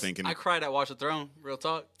You're Dress, overthinking I it. cried at Watch the Throne. Real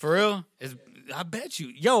talk. for real. I bet you,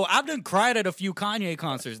 yo, I've done cried at a few Kanye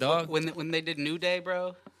concerts, dog. When they did New Day,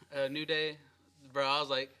 bro, I was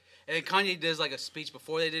like, and then Kanye does like a speech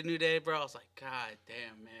before they did New Day, bro. I was like, God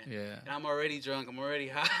damn, man. Yeah. And I'm already drunk. I'm already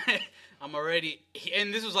high.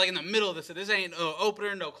 And this was like in the middle of this. So this ain't no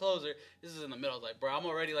opener, no closer. This is in the middle. I was like, bro, I'm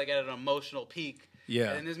already like at an emotional peak. Yeah.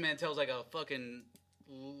 And then this man tells like a fucking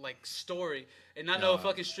like story, and not no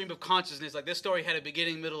fucking stream of consciousness. Like this story had a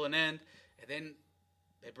beginning, middle, and end, and then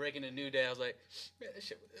they break into New Day. I was like, man,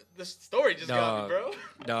 this story just got me, bro.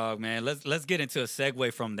 Dog, man. Let's get into a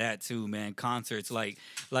segue from that too, man. Concerts like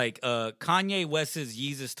Kanye West's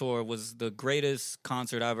Yeezus tour was the greatest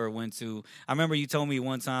concert I ever went to. I remember you told me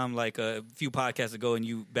one time, like a few podcasts ago, and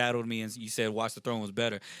you battled me and you said Watch the Throne was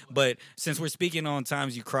better. But since we're speaking on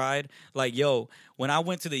times you cried, like, yo, when I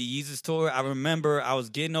went to the Yeezus tour, I remember I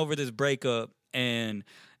was getting over this breakup and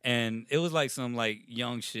it was like some like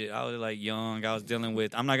young shit. I was like young. I was dealing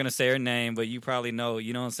with, I'm not gonna say her name, but you probably know.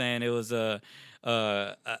 You know what I'm saying? It was I'm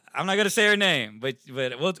not gonna say her name, but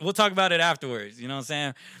we'll talk about it afterwards. You know what I'm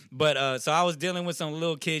saying? But so I was dealing with some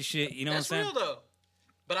little kid shit. You know That's what I'm saying? real though.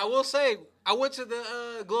 But I will say, I went to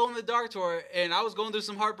the Glow in the Dark tour, and I was going through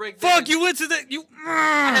some heartbreak. Fuck, then. you went to the you.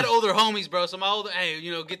 I had older homies, bro. So my older, hey,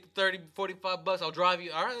 get the $30-$45. I'll drive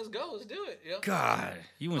you. All right, let's go. Let's do it. Yeah. God,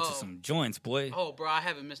 you went to some joints, boy. Oh, bro, I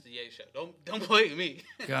haven't missed the Ye show. Don't blame me.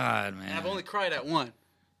 God, man. And I've only cried at one.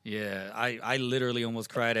 Yeah, I literally almost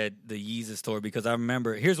cried at the Yeezus tour because I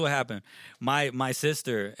remember, here's what happened. My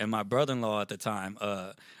sister and my brother-in-law at the time,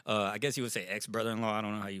 I guess you would say ex-brother-in-law, I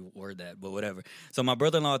don't know how you word that, but whatever. So my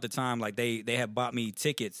brother-in-law at the time, like they had bought me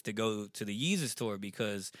tickets to go to the Yeezus tour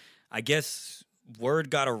because I guess word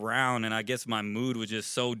got around and I guess my mood was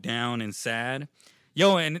just so down and sad.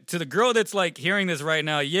 Yo, and to the girl that's like hearing this right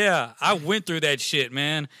now, yeah, I went through that shit,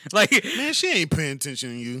 man. Like, Man, she ain't paying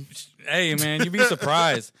attention to you. hey, man, you'd be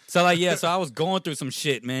surprised. So, like, yeah, so I was going through some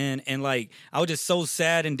shit, man. And, like, I was just so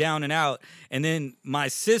sad and down and out. And then my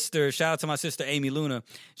sister, shout out to my sister, Amy Luna,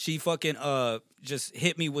 she fucking just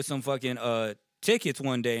hit me with some fucking tickets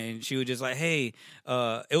one day. And she was just like, hey,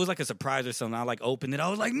 it was like a surprise or something. I, like, opened it. I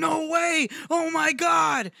was like, no way. Oh, my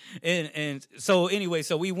God. And so, anyway,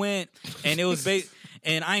 so we went, and it was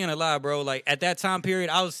And I ain't gonna lie, bro. Like at that time period,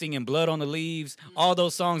 I was singing "Blood on the Leaves," all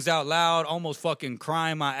those songs out loud, almost fucking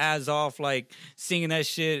crying my ass off, like singing that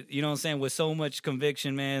shit. You know what I'm saying? With so much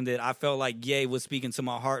conviction, man, that I felt like Ye was speaking to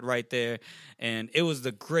my heart right there, and it was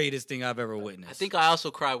the greatest thing I've ever witnessed. I think I also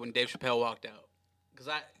cried when Dave Chappelle walked out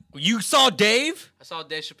because You saw Dave? I saw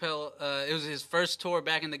Dave Chappelle. It was his first tour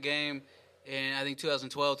back in the game, in I think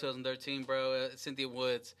 2012, 2013, bro. Cynthia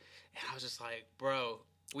Woods, and I was just like, bro.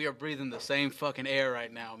 We are breathing the same fucking air right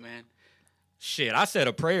now, man. Shit, I said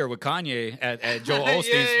a prayer with Kanye at Joel Osteen's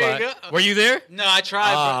Yeah, spot. Were you there? No, I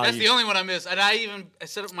tried, but that's the only one I missed. And I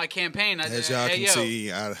set up my campaign. As y'all can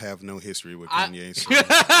see, I have no history with Kanye. So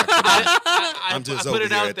I'm just I put over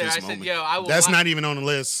it here out at there. this I said, moment. yo, I will. That's not even on the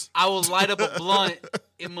list. I will light up a blunt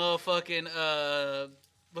in motherfucking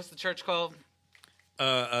what's the church called?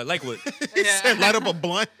 Lakewood. Yeah. Light up a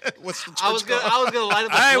blunt. What's the church I was gonna light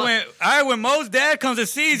up a All blunt. right, when Mo's dad comes and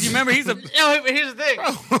sees you, remember he's a. Yo, here's the thing.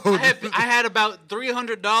 I had about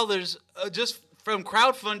 $300 just from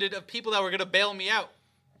crowdfunded of people that were gonna bail me out.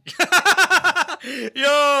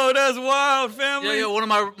 Yo, that's wild, family. Yo, one of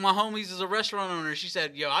my homies is a restaurant owner. She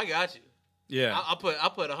said, "Yo, I got you. Yeah. I'll put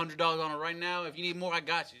 $100 on it right now. If you need more, I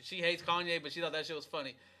got you." She hates Kanye, but she thought that shit was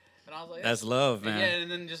funny. And I was like, That's love, man. Yeah,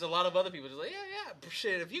 and then just a lot of other people just like, yeah,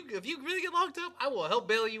 shit. If you really get locked up, I will help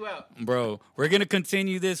bail you out. Bro, we're gonna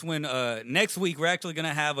continue this when next week we're actually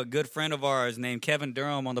gonna have a good friend of ours named Kevin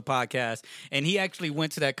Durham on the podcast, and he actually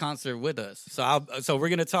went to that concert with us. So we're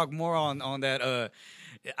gonna talk more on that.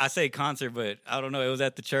 I say concert, but I don't know. It was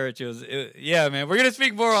at the church. Yeah, man. We're gonna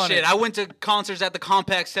speak more on it. Shit, I went to concerts at the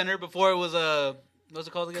Compact Center before it was what's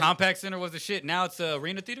it called again? Compact Center was the shit. Now it's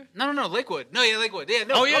Arena Theater. No, Lakewood. No, yeah, Lakewood. Yeah,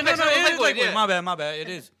 no. Oh yeah, Compact no, Center it was is Lakewood. Yeah. My bad.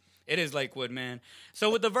 It is Lakewood, man.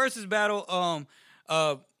 So with the versus battle,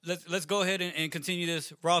 let's go ahead and continue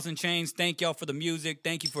this. Ross and Chains, thank y'all for the music.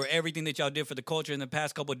 Thank you for everything that y'all did for the culture in the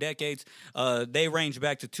past couple of decades. They range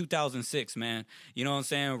back to 2006, man. You know what I'm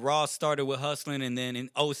saying? Ross started with Hustling, and then in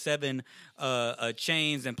 2007,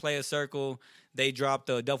 Chains and Play a Circle. They dropped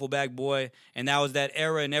the Duffel Bag Boy, and that was that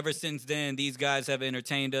era. And ever since then, these guys have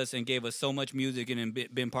entertained us and gave us so much music and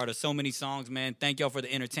been part of so many songs, man. Thank y'all for the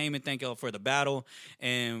entertainment. Thank y'all for the battle.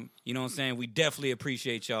 And, you know what I'm saying, we definitely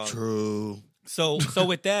appreciate y'all. True. So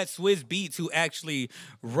with that, Swizz Beatz, who actually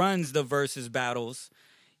runs the versus battles,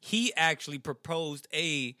 he actually proposed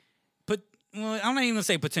I'm not even going to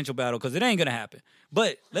say potential battle because it ain't going to happen.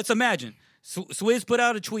 But let's imagine. Swizz put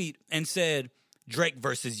out a tweet and said, Drake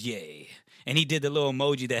versus Ye. And he did the little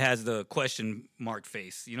emoji that has the question mark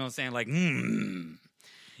face. You know what I'm saying? Like, You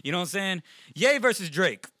know what I'm saying? Ye versus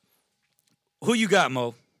Drake. Who you got,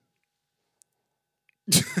 Mo?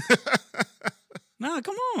 Nah,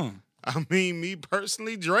 come on. I mean, me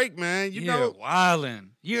personally, Drake, man. You know, wildin'.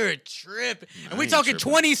 You're tripping. And we ain't talking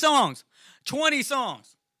tripping. 20 songs. 20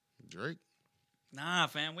 songs. Drake. Nah,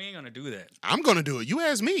 fam, we ain't gonna do that. I'm gonna do it. You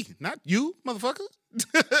asked me, not you, motherfucker.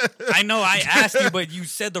 I know I asked you, but you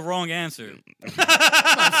said the wrong answer.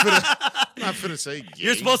 Not finna say. Yay.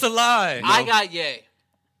 You're supposed to lie. I got Ye.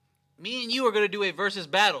 Me and you are gonna do a versus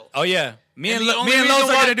battle. Oh yeah, me and the only Los reason are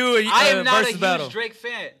why gonna do a I am not a versus huge battle. Drake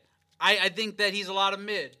fan. I think that he's a lot of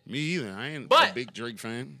mid. Me either. I ain't But a big Drake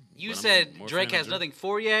fan. You but I'm said more Drake fan of has Drake. nothing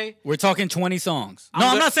for Ye. We're talking 20 songs. I'm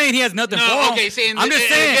I'm go- not saying he has nothing for No, him. okay, saying I'm just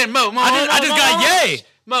saying. again, Mo, I just got Ye.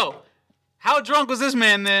 Mo, how drunk was this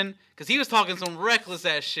man then? Because he was talking some reckless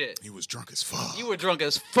ass shit. He was drunk as fuck. You were drunk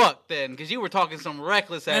as fuck then, because you were talking some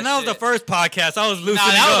reckless ass shit. And that was the first podcast. I was loosening Nah,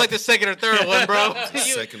 that was up. like the second or third one, bro.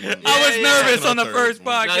 Second one. I was Yeah, nervous yeah. on the Third first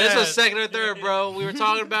one. podcast. No, this was second or third, bro. We were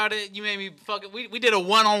talking about it. You made me fucking. We did a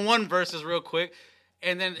one-on-one versus real quick,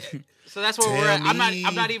 and then so that's where we're at. Tell me.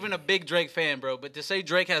 I'm not even a big Drake fan, bro. But to say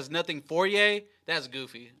Drake has nothing for Ye, that's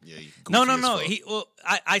goofy. Yeah, you No. goofy as fuck.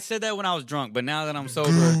 I said that when I was drunk, but now that I'm sober,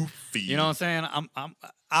 Goofy. you know what I'm saying?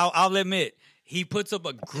 I'll admit he puts up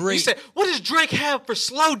a You great. said, "What does Drake have for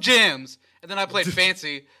slow jams?" And then I played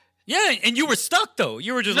Fancy. Yeah, and you were stuck though.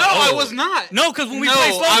 You were just No, like, I oh. was not. No, because when we No,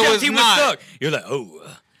 played slow I jams, was he not. was stuck. You're like,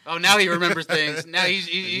 oh. Oh, now he remembers things. Now he's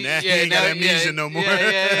Now he ain't got amnesia no more.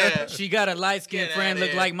 Yeah. She got a light skinned Get friend outta look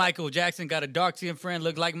here. like Michael Jackson. Got a dark skinned friend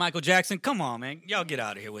look like Michael Jackson. Come on, man, y'all get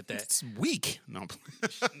out of here with that. It's weak. No,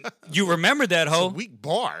 You remember that, it's a ho? weak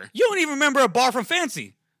bar. You don't even remember a bar from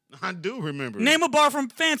Fancy. I do remember. Name a bar from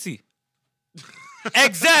Fancy.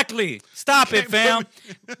 Exactly. Stop it, fam.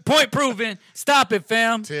 Point proven. Stop it,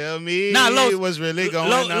 fam. Tell me Nah, Los- what's really going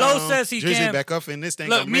Lo- on. Lo says he Drizzy can't- back up in this thing.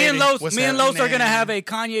 Look, I'm me and ready. Los, What's me and Los are happening? gonna have a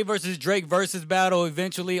Kanye versus Drake versus battle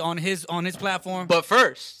eventually on his platform. But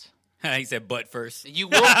first, He said, "But first." you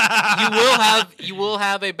will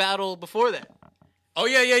have a battle before that. Oh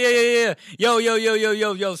yeah.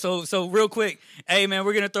 Yo. So real quick, hey man,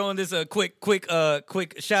 we're gonna throw in this quick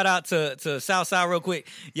shout out to Southside real quick.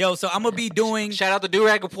 Yo, so I'm gonna be doing Shout out the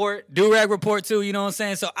Durag Report. Durag Report too. You know what I'm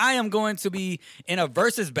saying? So I am going to be in a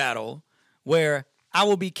versus battle where I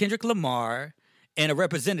will be Kendrick Lamar and a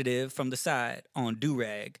representative from the side on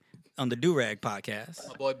the Durag podcast.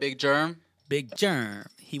 My boy Big Germ. Big Germ.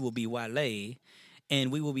 He will be Wale. And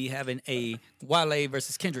we will be having a Wale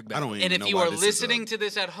versus Kendrick I battle. don't even And know if you why are this listening is to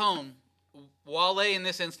this at home, Wale in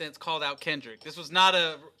this instance called out Kendrick. This was not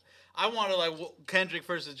a. I wanted like Kendrick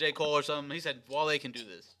versus J. Cole or something. He said Wale can do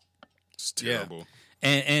this. it's terrible.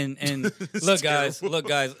 And look guys,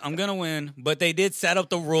 I'm gonna win, but they did set up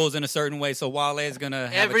the rules in a certain way, so Wale is gonna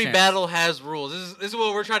have Every a chance. battle has rules. This is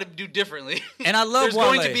what we're trying to do differently. And I love There's Wale.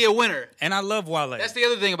 going to be a winner. And I love Wale. That's the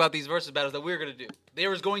other thing about these versus battles that we're going to do.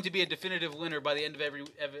 There is going to be a definitive winner by the end of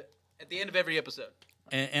at the end of every episode.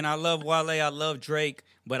 And I love Wale, I love Drake,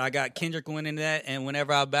 but I got Kendrick winning that, and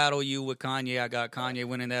whenever I battle you with Kanye, I got Kanye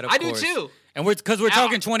winning that. Of I course. do too. And we're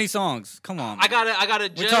talking 20 songs. Come on, man. I got a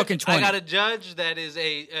judge. We're talking 20. I got a judge that is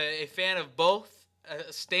a fan of both,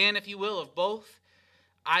 a stan, if you will, of both.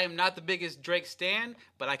 I am not the biggest Drake stan,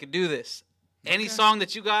 but I could do this. Any song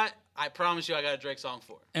that you got, I promise you, I got a Drake song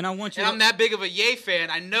for it. And I want you. And I'm that big of a Ye fan.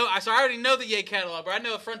 I already know the Ye catalog, bro. I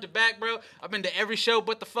know it front to back, bro. I've been to every show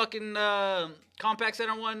but the fucking Compact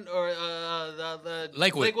Center one or the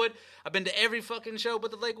Lakewood. I've been to every fucking show but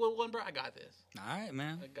the Lakewood one, bro. I got this. All right,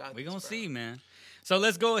 man. I got We this, gonna bro. see, man. So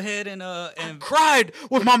let's go ahead and Cried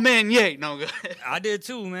with my man Ye. No, go ahead. I did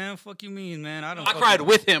too, man. Fuck you mean, man. I cried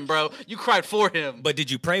with him, bro. You cried for him. But did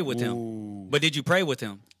you pray with him? But did you pray with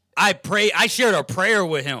him? I shared a prayer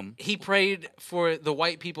with him. He prayed for the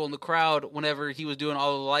white people in the crowd whenever he was doing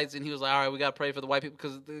all the lights, and he was like, "All right, we gotta pray for the white people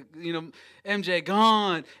because MJ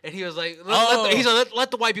gone." And he was like,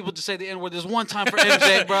 "Let the white people just say the N word. There's one time for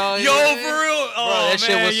MJ, bro." Yo, for real? Bro, Oh, that shit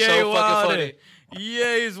man, was yeah, so fucking funny.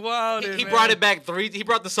 Yeah, he's wild. He brought it back He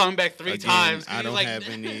brought the song back three Again, times. I He don't was like, have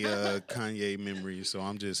any Kanye memories, so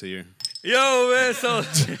I'm just here. Yo, man.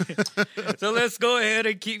 So let's go ahead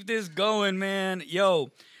and keep this going, man.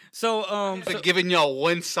 Yo. So Been giving y'all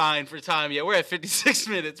one sign for time. Yeah, we're at 56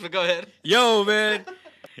 minutes, but go ahead. Yo, man.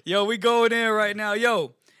 Yo, we going in right now.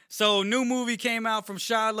 Yo. So new movie came out from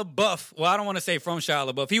Shia LaBeouf. Well, I don't want to say from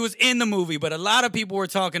Shia LaBeouf. He was in the movie, but a lot of people were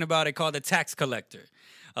talking about it called The Tax Collector.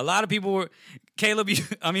 A lot of people were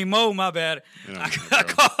Mo, my bad. Yeah,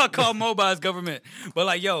 I call Mo by his government. But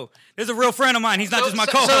like, yo, there's a real friend of mine. He's not just my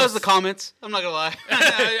co-host. So does the comments. I'm not gonna lie.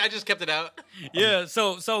 I just kept it out. Yeah,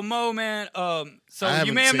 so Mo, man, so I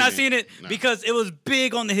you may haven't have not seen seen it. it No. because it was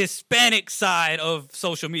big on the Hispanic side of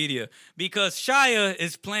social media because Shia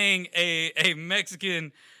is playing a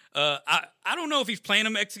Mexican. I don't know if he's playing a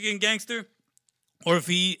Mexican gangster or if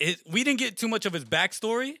we didn't get too much of his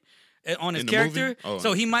backstory on his In the character. movie? Oh,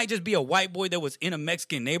 so he okay. might just be a white boy that was in a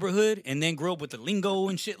Mexican neighborhood and then grew up with the lingo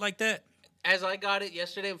and shit like that. As I got it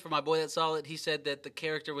yesterday from my boy that saw it, he said that the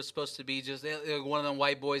character was supposed to be just one of them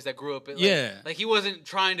white boys that grew up. Like he wasn't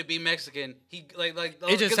trying to be Mexican. He like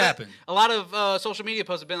It just 'cause happened. A lot of social media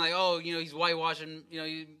posts have been like, oh, he's whitewashing,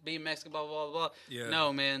 he's being Mexican, blah blah blah blah. Yeah.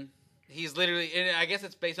 No, man. He's literally, and I guess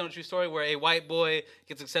it's based on a true story where a white boy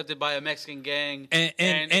gets accepted by a Mexican gang, and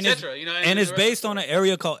it's, etc. And it's the rest based of on the an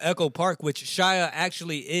area called Echo Park, which Shia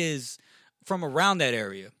actually is from around that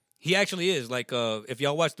area. He actually is. Like, if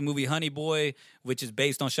y'all watch the movie Honey Boy, which is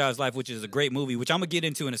based on Shia's life, which is a great movie, which I'm gonna get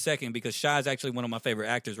into in a second because Shia's actually one of my favorite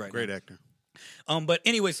actors right now. Great actor. But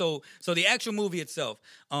anyway, so the actual movie itself,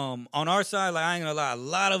 on our side, like I ain't gonna lie, a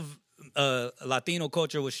lot of Latino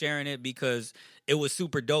culture was sharing it because it was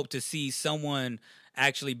super dope to see someone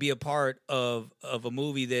actually be a part of a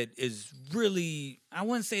movie that is really, I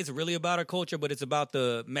wouldn't say it's really about our culture, but it's about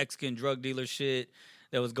the Mexican drug dealer shit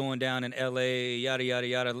that was going down in LA, yada yada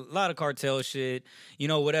yada, a lot of cartel shit,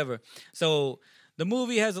 whatever. So the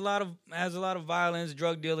movie has a lot of violence,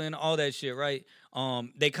 drug dealing, all that shit, right?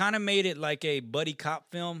 They kind of made it like a buddy cop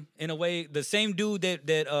film in a way. The same dude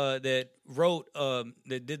that wrote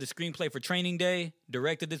that did the screenplay for Training Day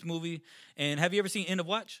directed this movie. And have you ever seen End of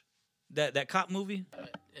Watch? That cop movie?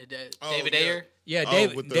 David Ayer. Yeah,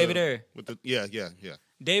 with David Ayer. Yeah.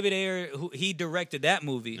 David Ayer, he directed that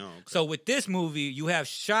movie. Oh, okay. So with this movie, you have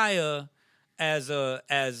Shia as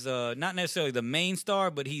not necessarily the main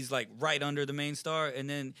star, but he's like right under the main star. And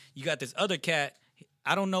then you got this other cat.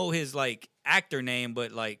 I don't know his like actor name,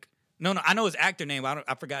 but like no, I know his actor name. I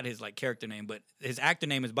forgot his like character name, but his actor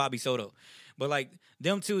name is Bobby Soto. But like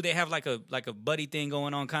them two, they have like a buddy thing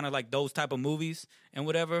going on, kind of like those type of movies and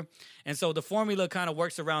whatever. And so the formula kind of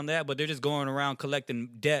works around that, but they're just going around collecting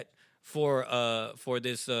debt for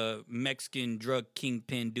this Mexican drug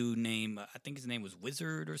kingpin dude named I think his name was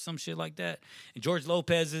Wizard or some shit like that. And George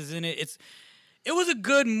Lopez is in it. It was a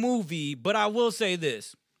good movie, but I will say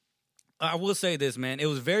this. Man. It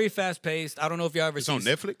was very fast paced. I don't know if y'all ever seen on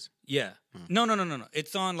Netflix? Yeah. No.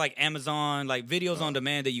 It's on like Amazon, like videos on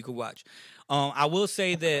demand that you could watch. I will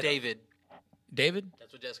say that David. David?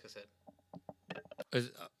 That's what Jessica said.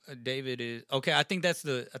 David is okay. I think that's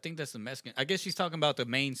the Mexican. I guess she's talking about the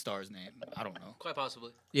main star's name. I don't know. Quite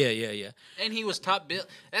possibly. Yeah. And he was top bill.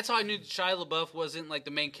 That's how I knew Shia LaBeouf wasn't like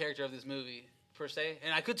the main character of this movie per se.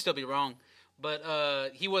 And I could still be wrong,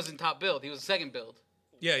 but he wasn't top billed. He was second billed.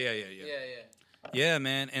 Yeah. Yeah. Yeah,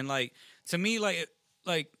 man. And like to me, like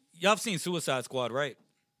y'all have seen Suicide Squad, right?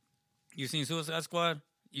 You seen Suicide Squad?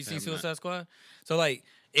 You seen Suicide Squad? So like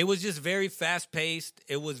it was just very fast paced.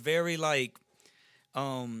 It was very like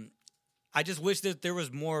I just wish that there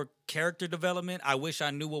was more character development. I wish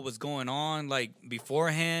I knew what was going on like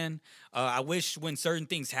beforehand. I wish when certain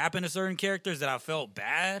things happen to certain characters that I felt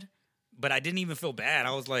bad, but I didn't even feel bad.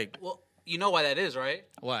 I was like, Well, you know why that is, right?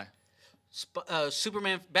 why?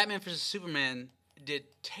 Batman vs Superman did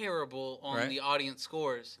terrible on Right. the audience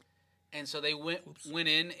scores, and so they went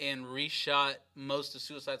in and reshot most of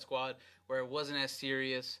Suicide Squad where it wasn't as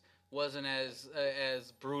serious, wasn't as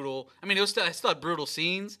brutal. I mean, I still had brutal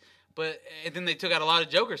scenes, but and then they took out a lot of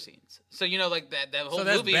Joker scenes. So like that whole So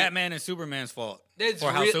that's movie. Batman and Superman's fault That's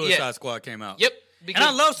for how real- Suicide yeah. Squad came out. Yep. And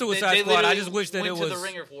I love Suicide Squad. I literally just wish that went it to was the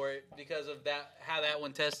ringer for it because of that, how that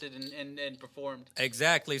one tested and performed.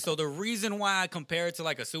 Exactly. So the reason why I compare it to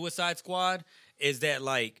like a Suicide Squad is that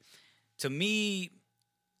like to me,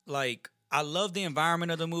 like I love the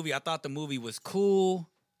environment of the movie. I thought the movie was cool.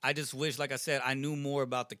 I just wish, like I said, I knew more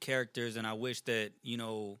about the characters, and I wish that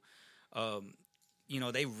they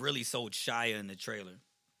really sold Shia in the trailer.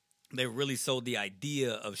 They really sold the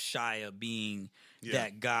idea of Shia being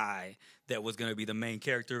that guy that was going to be the main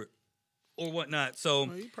character or whatnot. So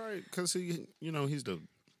Well, he probably because he's the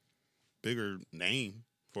bigger name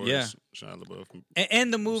for Yeah. Shia LaBeouf.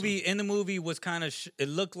 And the movie was kind of it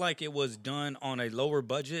looked like it was done on a lower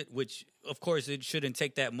budget, which of course it shouldn't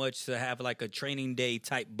take that much to have like a Training Day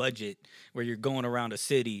type budget where you're going around a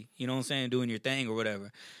city, you know what I'm saying, doing your thing or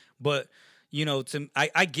whatever. But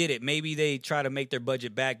I get it. Maybe they try to make their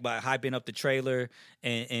budget back by hyping up the trailer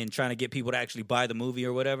and trying to get people to actually buy the movie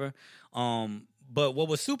or whatever. But what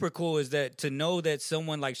was super cool is that to know that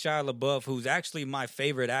someone like Shia LaBeouf, who's actually my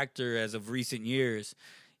favorite actor as of recent years,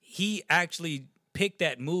 he actually picked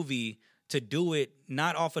that movie to do it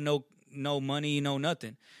not off of no money, no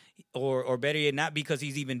nothing, or better yet, not because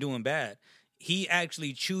he's even doing bad. He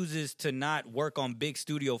actually chooses to not work on big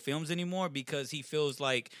studio films anymore because he feels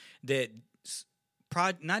like that.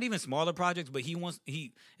 Not even smaller projects, but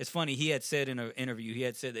it's funny, he had said in an interview, he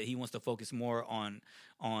had said that he wants to focus more on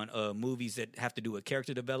movies that have to do with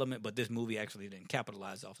character development, but this movie actually didn't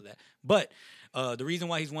capitalize off of that. But the reason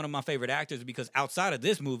why he's one of my favorite actors is because outside of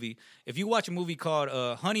this movie, if you watch a movie called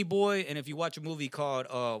Honey Boy, and if you watch a movie called,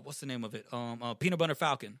 what's the name of it? Peanut Butter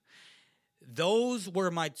Falcon. Those were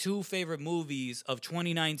my two favorite movies of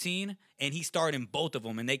 2019, and he starred in both of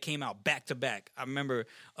them, and they came out back to back. I remember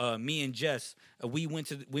me and Jess, we went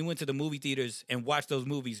to the movie theaters and watched those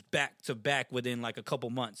movies back to back within like a couple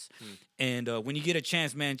months. And when you get a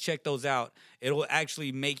chance, man, check those out. It'll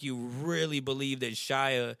actually make you really believe that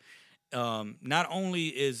Shia not only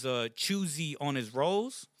is choosy on his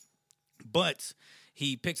roles, but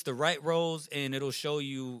he picks the right roles, and it'll show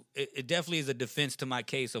you. It definitely is a defense to my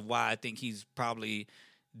case of why I think he's probably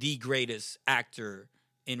the greatest actor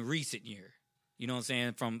in recent year. You know what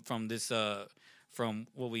I'm saying? From this from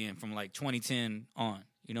what we in from like 2010 on.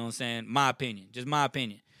 You know what I'm saying? My opinion, just my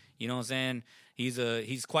opinion. You know what I'm saying?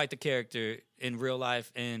 He's quite the character in real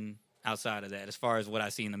life and outside of that, as far as what I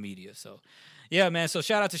see in the media. So. Yeah, man. So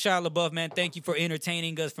shout out to Shia LaBeouf, man. Thank you for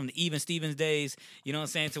entertaining us from the Even Stevens days, you know what I'm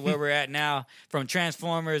saying, to where we're at now. From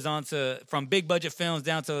Transformers from big budget films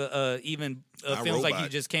down to even films like he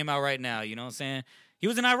just came out right now, you know what I'm saying? He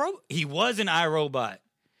was in iRobot.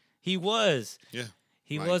 He was. Yeah.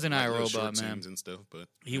 He was an little iRobot, short man. scenes and stuff, but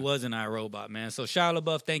He was an iRobot, man. So Shia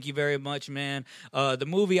LaBeouf, thank you very much, man. The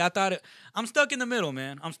movie, I'm stuck in the middle,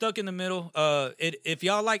 man. I'm stuck in the middle. If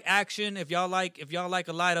y'all like action, if y'all like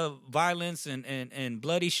a lot of violence and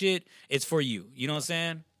bloody shit, it's for you. You know what I'm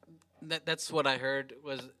saying? That's what I heard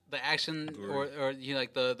was the action or you know,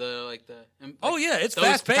 like the Oh yeah, it's those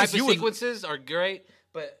fast type paced. of sequences are great,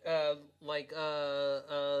 but Licia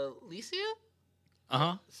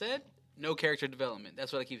Uh-huh. said No character development.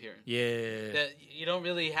 That's what I keep hearing. Yeah. That you don't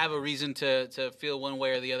really have a reason to feel one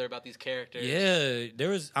way or the other about these characters. Yeah,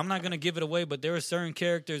 I'm not gonna give it away, but there were certain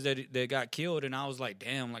characters that got killed, and I was like,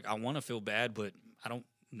 damn, like I want to feel bad, but I don't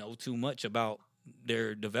know too much about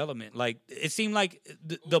their development. Like it seemed like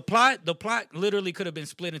the plot literally could have been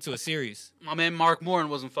split into a series. My man Mark Moran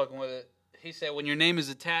wasn't fucking with it. He said when your name is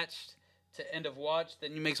attached to End of Watch,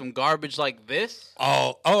 then you make some garbage like this.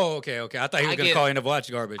 Oh, okay. I thought he was gonna call End of Watch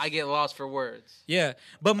garbage. I get lost for words. Yeah,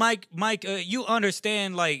 but Mike, you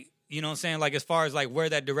understand, like, you know what I'm saying, like as far as like where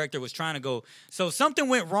that director was trying to go. So something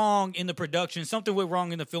went wrong in the production, something went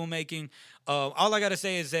wrong in the filmmaking. All I gotta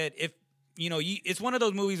say is that if it's one of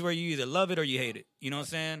those movies where you either love it or you hate it. You know what I'm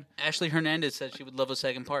saying? Ashley Hernandez said she would love a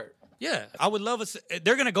second part. Yeah, I would love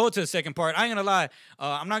they're gonna go to the second part. I ain't gonna lie.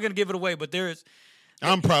 I'm not gonna give it away, but there's.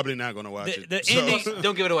 I'm probably not going to watch it. The so. ending.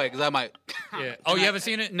 Don't give it away because I might. Yeah. Oh, you haven't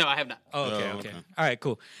seen it? No, I have not. Oh, okay. All right,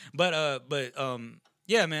 cool. But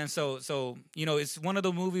yeah, man. So it's one of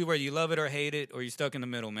the movies where you love it or hate it, or you're stuck in the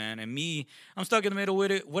middle, man. And me, I'm stuck in the middle with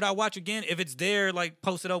it. Would I watch again if it's there, like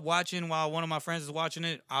posted up watching while one of my friends is watching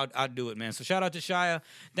it? I'd do it, man. So shout out to Shia.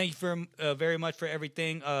 Thank you for very much for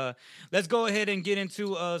everything. Let's go ahead and get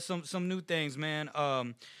into some new things, man.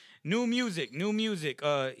 New music.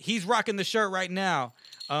 He's rocking the shirt right now.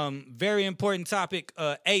 Very important topic.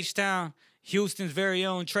 H-Town, Houston's very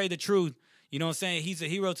own Trey the Truth. You know what I'm saying? He's a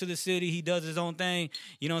hero to the city. He does his own thing.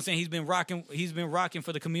 You know what I'm saying? He's been rocking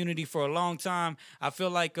for the community for a long time. I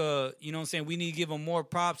feel like you know what I'm saying, we need to give him more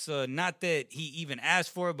props. Not that he even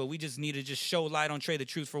asked for it, but we just need to just show light on Trey the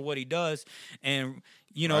Truth for what he does. And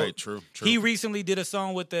you know, right, true. He recently did a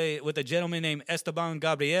song with a gentleman named Esteban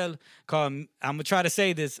Gabriel called, I'm gonna try to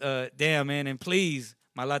say this, damn man, and please,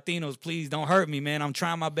 my Latinos, please don't hurt me, man. I'm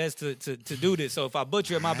trying my best to do this. So if I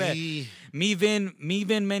butcher it, my bad. Mi ven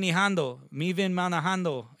manejando.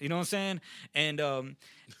 You know what I'm saying? And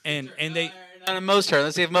they. On Mo's turn.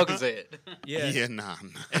 Let's see if Mo can say it. Yeah, nah.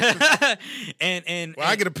 and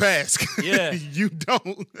I get a pass. Yeah. You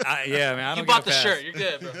don't. Yeah, man. I don't You bought get a the pass. shirt. You're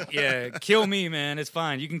good, bro. Yeah, kill me, man. It's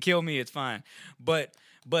fine. You can kill me. It's fine. But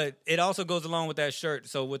it also goes along with that shirt.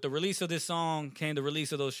 So with the release of this song came the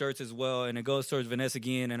release of those shirts as well, and it goes towards Vanessa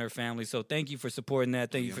Guillen and her family. So thank you for supporting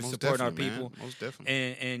that. Thank you for supporting our people. Man. Most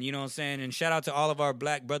definitely. And you know what I'm saying? And shout out to all of our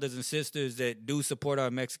black brothers and sisters that do support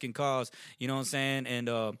our Mexican cause. You know what I'm saying? And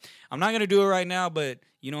I'm not gonna do it right now, but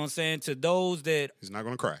you know what I'm saying? To those that He's not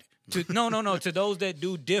gonna cry. No. To those that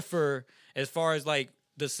do differ as far as like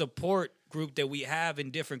the support group that we have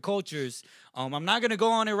in different cultures. I'm not going to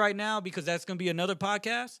go on it right now because that's going to be another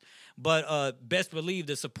podcast, but best believe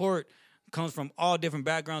the support comes from all different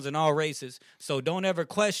backgrounds and all races. So don't ever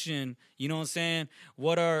question, you know what I'm saying?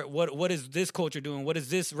 What is this culture doing? What is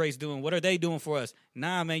this race doing? What are they doing for us?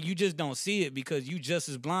 Nah, man, you just don't see it because you just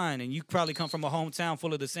as blind, and you probably come from a hometown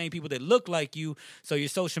full of the same people that look like you. So your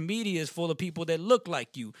social media is full of people that look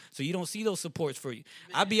like you. So you don't see those supports for you.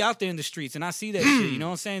 I be out there in the streets and I see that shit. You know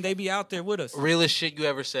what I'm saying? They be out there with us. Realest shit you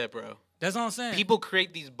ever said, bro. That's what I'm saying. People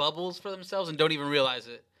create these bubbles for themselves and don't even realize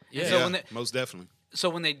it. Yeah. So when Most definitely. So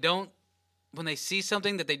when they see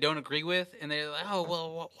something that they don't agree with, and they're like, "Oh,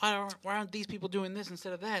 well, why aren't these people doing this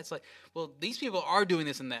instead of that?" It's like, well, these people are doing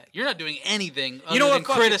this and that. You're not doing anything other than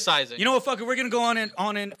criticizing. You know what? Fuck it. We're gonna go on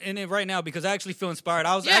in it right now because I actually feel inspired.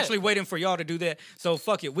 I was actually waiting for y'all to do that. So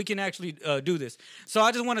fuck it. We can actually do this. So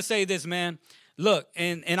I just want to say this, man. Look,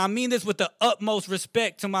 and I mean this with the utmost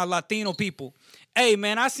respect to my Latino people. Hey,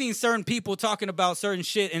 man, I seen certain people talking about certain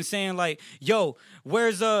shit and saying like, "Yo,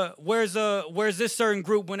 where's this certain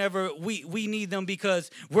group whenever we need them because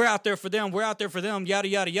we're out there for them, yada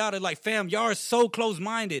yada yada." Like, fam, y'all are so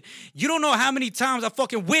close-minded. You don't know how many times I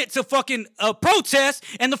fucking went to fucking protest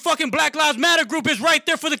and the fucking Black Lives Matter group is right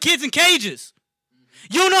there for the kids in cages.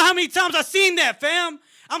 You don't know how many times I seen that, fam.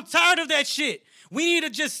 I'm tired of that shit. We need to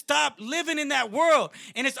just stop living in that world.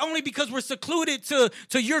 And it's only because we're secluded to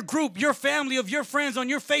your group, your family, of your friends on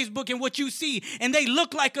your Facebook and what you see. And they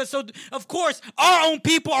look like us. So, of course, our own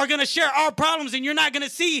people are going to share our problems. And you're not going to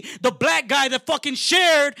see the black guy that fucking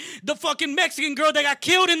shared the fucking Mexican girl that got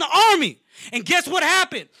killed in the army. And guess what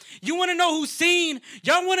happened? You want to know who's seen?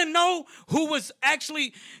 Y'all want to know who was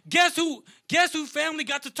actually, guess who family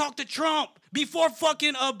got to talk to Trump before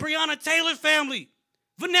fucking Breonna Taylor's family?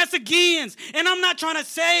 Vanessa Guillen's. And I'm not trying to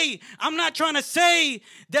say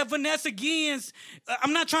that Vanessa Guillen's,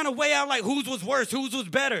 I'm not trying to weigh out like whose was worse, whose was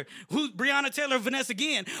better, who's Breonna Taylor or Vanessa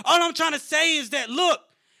Guillen. All I'm trying to say is that, look,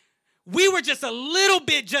 we were just a little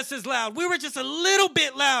bit just as loud. We were just a little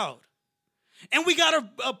bit loud. And we got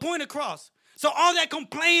a point across. So all that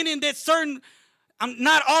complaining that certain,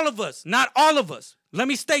 not all of us, let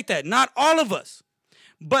me state that, not all of us,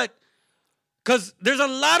 but Because there's a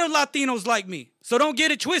lot of Latinos like me. So don't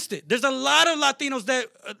get it twisted. There's a lot of Latinos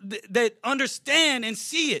that understand and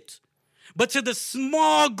see it. But to the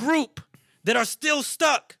small group that are still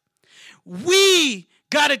stuck, we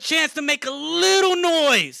got a chance to make a little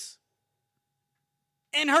noise.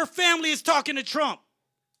 And her family is talking to Trump.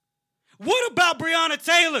 What about Breonna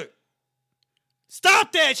Taylor?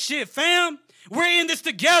 Stop that shit, fam. We're in this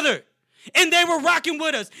together. And they were rocking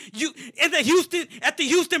with us. At the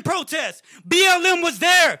Houston protest, BLM was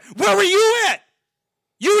there. Where were you at?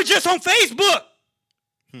 You were just on Facebook.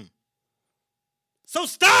 So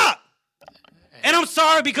stop. And I'm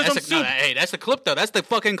sorry because hey, that's the clip though. That's the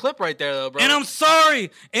fucking clip right there though, bro. And I'm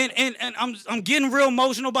sorry. And I'm getting real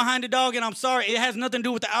emotional behind the dog, and I'm sorry. It has nothing to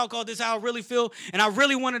do with the alcohol. This is how I really feel. And I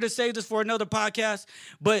really wanted to save this for another podcast.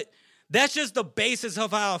 But that's just the basis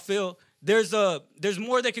of how I feel. There's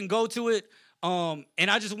more that can go to it. And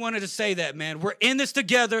I just wanted to say that, man. We're in this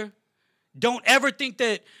together. Don't ever think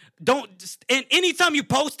that. And anytime you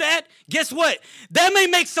post that, guess what? That may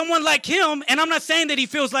make someone like him, and I'm not saying that he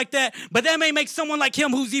feels like that, but that may make someone like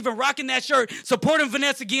him who's even rocking that shirt, supporting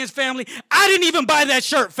Vanessa Guillen's family. I didn't even buy that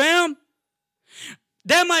shirt, fam.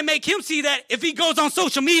 That might make him see that if he goes on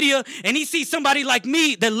social media and he sees somebody like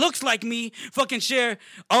me that looks like me fucking share,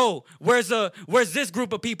 oh, where's this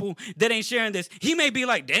group of people that ain't sharing this? He may be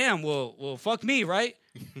like, damn, well, fuck me, right?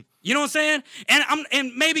 You know what I'm saying?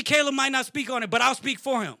 And maybe Caleb might not speak on it, but I'll speak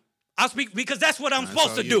for him. I'll speak because that's what I'm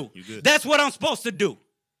supposed to do. That's what I'm supposed to do.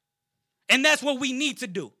 And that's what we need to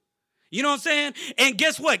do. You know what I'm saying? And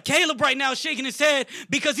guess what? Caleb right now is shaking his head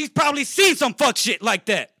because he's probably seen some fuck shit like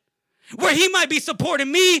that. Where he might be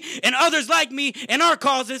supporting me and others like me and our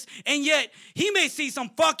causes, and yet he may see some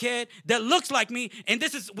fuckhead that looks like me, and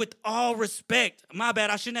this is with all respect. My bad,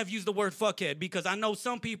 I shouldn't have used the word fuckhead because I know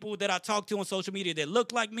some people that I talk to on social media that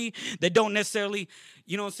look like me, that don't necessarily,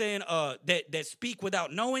 you know what I'm saying, that speak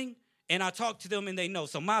without knowing, and I talk to them and they know.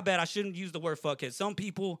 So my bad, I shouldn't use the word fuckhead. Some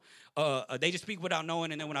people, they just speak without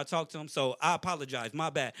knowing, and then when I talk to them, so I apologize, my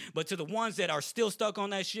bad. But to the ones that are still stuck on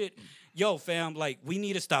that shit, yo, fam, like, we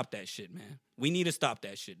need to stop that shit, man. We need to stop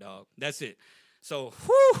that shit, dog. That's it. So,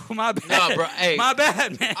 whew, my bad. No, bro, hey, my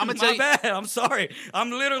bad, man. I'm gonna tell you, bad. I'm sorry.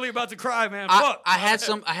 I'm literally about to cry, man. I Fuck.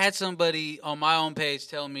 I had somebody on my own page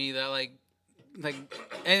tell me that like,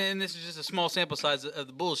 and this is just a small sample size of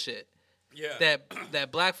the bullshit. Yeah.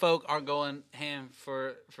 That black folk aren't going ham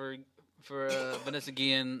for Vanessa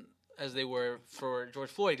Guillen as they were for George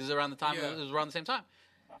Floyd because around the time it was around the same time.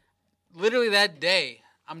 Literally that day,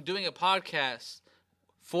 I'm doing a podcast.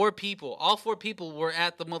 4 people, all 4 people were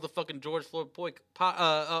at the motherfucking George Floyd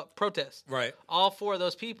protest. Right. All 4 of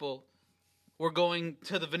those people were going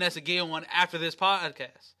to the Vanessa Guillen one after this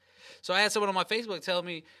podcast. So I had someone on my Facebook tell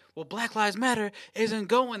me, well, Black Lives Matter isn't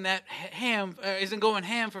going ham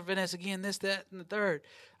for Vanessa Guillen, this, that, and the third.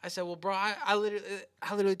 I said, well, bro, I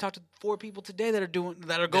literally talked to 4 people today that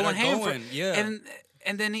are going ham. Yeah.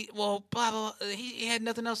 And then blah, blah, blah. He had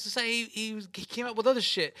nothing else to say. He came up with other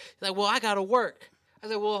shit. He's like, well, I got to work. I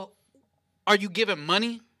said, well, are you giving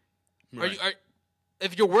money? Right.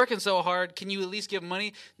 If you're working so hard, can you at least give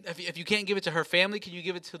money? If you can't give it to her family, can you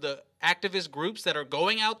give it to the activist groups that are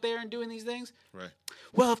going out there and doing these things? Right.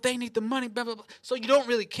 Well, if they need the money, blah, blah, blah. So you don't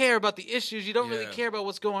really care about the issues. You don't really care about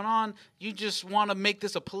what's going on. You just want to make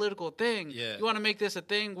this a political thing. Yeah. You want to make this a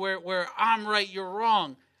thing where I'm right, you're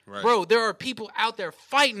wrong. Right. Bro, there are people out there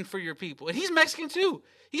fighting for your people. And he's Mexican too.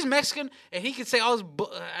 He's Mexican, and he can say all this.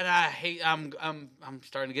 And I'm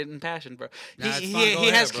starting to get impassioned, bro. He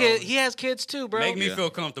has kids. He has kids too, bro. Make me feel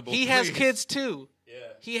comfortable. He has kids too. Yeah.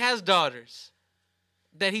 He has daughters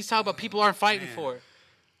that he's talking about. People aren't fighting for.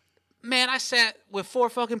 Man, I sat with 4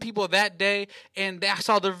 fucking people that day, and I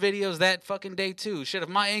saw their videos that fucking day too. Shit, if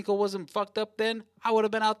my ankle wasn't fucked up then, I would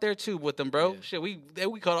have been out there too with them, bro. Yeah. Shit, we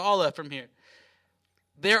caught all up from here.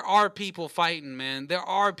 There are people fighting, man. There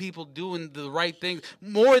are people doing the right things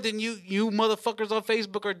more than you motherfuckers on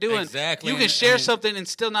Facebook are doing. Exactly. You can share something and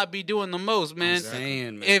still not be doing the most, man. I'm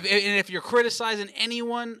saying, man. If you're criticizing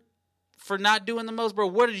anyone for not doing the most, bro,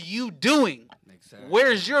 what are you doing? Exactly.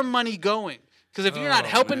 Where's your money going? Because if you're not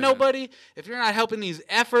helping nobody, if you're not helping these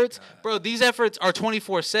efforts, bro, these efforts are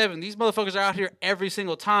 24/7. These motherfuckers are out here every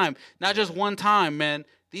single time, not just one time, man.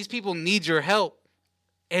 These people need your help.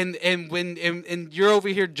 And when you're over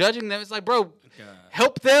here judging them, it's like, bro,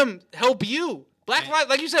 help them, help you.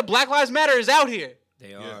 Like you said, Black Lives Matter is out here.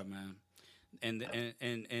 They are, man. And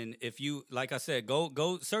if you, like I said,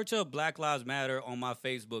 go search up Black Lives Matter on my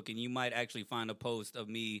Facebook, and you might actually find a post of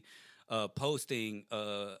me posting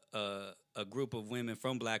a group of women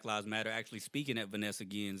from Black Lives Matter actually speaking at Vanessa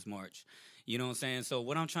Guillen's march. You know what I'm saying? So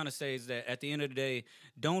what I'm trying to say is that at the end of the day,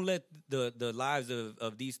 don't let the lives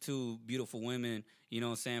of these two beautiful women, you know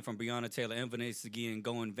what I'm saying, from Breonna Taylor and Vanessa Guillen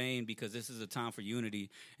go in vain, because this is a time for unity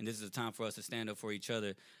and this is a time for us to stand up for each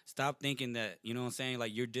other. Stop thinking that, you know what I'm saying,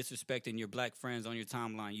 like you're disrespecting your black friends on your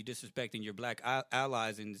timeline. You're disrespecting your black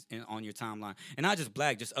allies on your timeline. And not just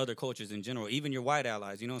black, just other cultures in general, even your white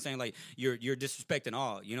allies. You know what I'm saying? Like you're disrespecting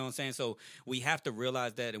all. You know what I'm saying? So we have to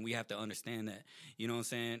realize that, and we have to understand that. You know what I'm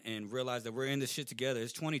saying? And realize that we're in this shit together.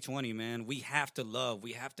 It's 2020, man. We have to love.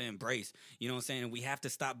 We have to embrace. You know what I'm saying? And we have to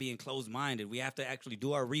stop being closed-minded. We have to actually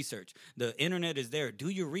do our research. The internet is there. Do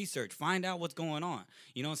your research. Find out what's going on.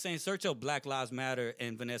 You know what I'm saying? Search up Black Lives Matter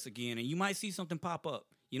and Vanessa Guillen, and you might see something pop up.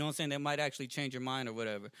 You know what I'm saying? That might actually change your mind or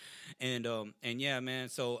whatever. And yeah, man.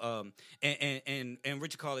 So and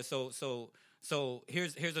Richard call it So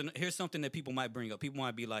here's something that people might bring up. People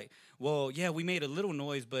might be like, well, yeah, we made a little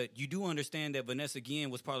noise, but you do understand that Vanessa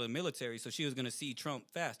Guillen was part of the military, so she was going to see Trump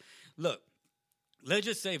fast. Look, let's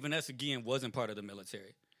just say Vanessa Guillen wasn't part of the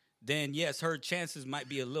military. Then yes, her chances might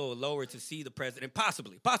be a little lower to see the president.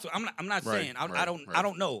 Possibly. I'm not saying. I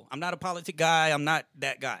don't know. I'm not a politic guy. I'm not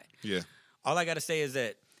that guy. Yeah. All I got to say is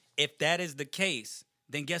that if that is the case,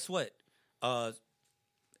 then guess what?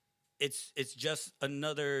 It's just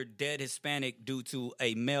another dead Hispanic due to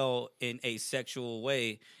a male in a sexual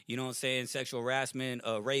way. You know what I'm saying? Sexual harassment,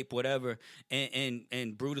 rape, whatever,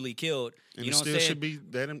 and brutally killed. And you know it what still I'm saying? should be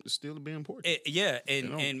that still be important.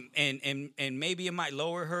 And maybe it might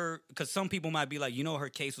lower her, because some people might be like, her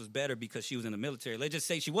case was better because she was in the military. Let's just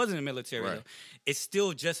say she wasn't in the military. Right. Though. It's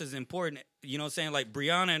still just as important. You know what I'm saying? Like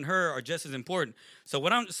Breonna and her are just as important. So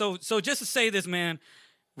so just to say this, man,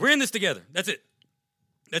 we're in this together. That's it.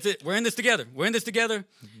 We're in this together.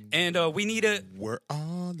 And we need a... We're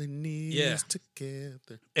all in this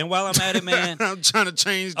together. And while I'm at it, man... I'm trying to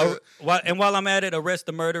change the... while I'm at it, arrest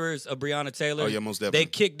the murderers of Breonna Taylor. Oh, yeah, most definitely. They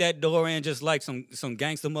kicked that door in just like some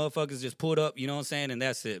gangster motherfuckers just pulled up, you know what I'm saying? And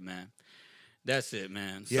that's it, man.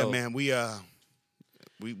 Yeah, man,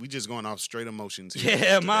 we just going off straight emotions here.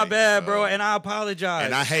 Yeah, my bad, bro, and I apologize.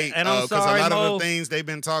 And I hate, and I'm because sorry, a lot Mo. of the things they've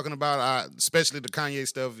been talking about, especially the Kanye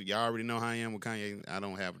stuff, y'all already know how I am with Kanye. I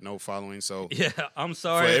don't have no following, so yeah, I'm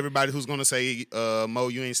sorry. For everybody who's going to say, Mo,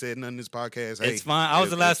 you ain't said nothing in this podcast, it's fine. I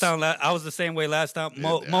was I was the same way last time.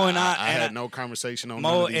 Mo and I had no conversation on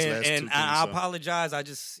Mo none of these last two and things. I apologize. I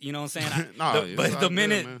just, you know what I'm saying? But the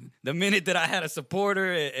minute that I had a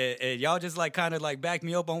supporter and y'all just like kind of like backed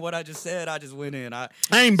me up on what I just said, I just went in.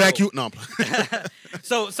 I ain't back you. No.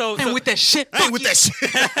 so and with that shit. I ain't with that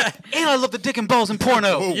shit. And I love the dick and balls and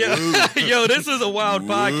porno. Yo, this is a wild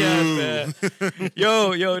podcast, man.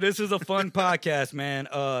 Yo, this is a fun podcast, man.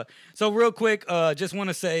 So real quick, just want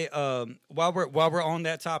to say, while we're on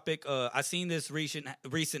that topic, I seen this recent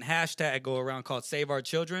hashtag go around called Save Our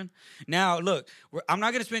Children. Now, look, I'm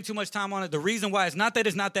not going to spend too much time on it. The reason why it's not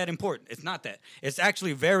that important. It's not that. It's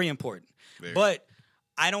actually very important. But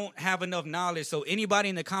I don't have enough knowledge, so anybody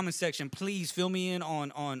in the comment section, please fill me in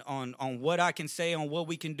on what I can say, on what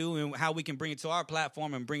we can do, and how we can bring it to our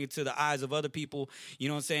platform and bring it to the eyes of other people, you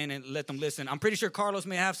know what I'm saying, and let them listen. I'm pretty sure Carlos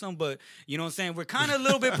may have some, but, you know what I'm saying, we're kind of a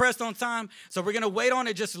little bit pressed on time, so we're going to wait on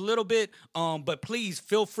it just a little bit, but please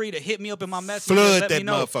feel free to hit me up in my message. Flood let that me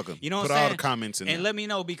know. motherfucker. You know what Put I'm saying? all the comments in there. And let me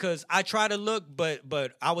know, because I try to look, but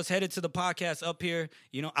I was headed to the podcast up here,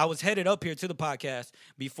 I was headed up here to the podcast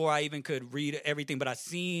before I even could read everything, but I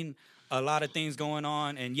seen a lot of things going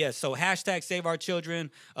on, and yes, so hashtag Save Our Children.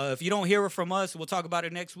 If you don't hear it from us, we'll talk about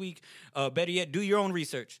it next week. Better yet, do your own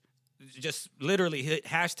research. Just literally hit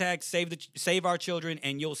hashtag Save Our Children,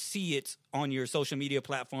 and you'll see it on your social media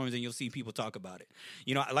platforms, and you'll see people talk about it.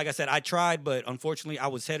 Like I said, I tried, but unfortunately, I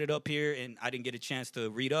was headed up here, and I didn't get a chance to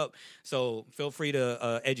read up. So feel free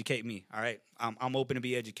to educate me. All right, I'm open to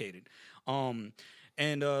be educated.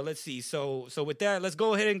 And let's see. So with that, let's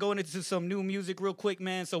go ahead and go into some new music real quick,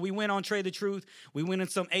 man. So we went on Trey the Truth. We went in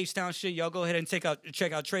some H-Town shit. Y'all go ahead and check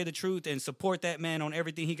out Trey the Truth and support that man on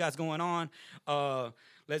everything he got going on.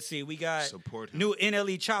 Let's see. We got new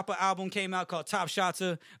NLE Chopper album came out called Top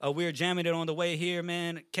Shotta. We were jamming it on the way here,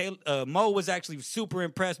 man. Mo was actually super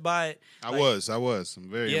impressed by it. I was. I'm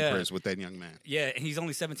very impressed with that young man. Yeah, and he's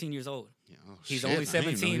only 17 years old. He's shit, only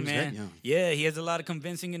 17, man. Yeah, he has a lot of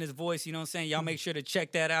convincing in his voice. You know what I'm saying? Y'all make sure to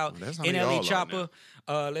check that out. NLE Chopper.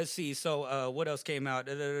 Let's see. So what else came out?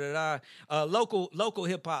 Local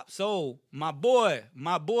hip hop. So my boy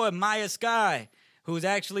Maya Sky, who's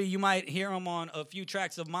actually, you might hear him on a few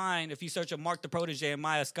tracks of mine. If you search up Mark the Protege and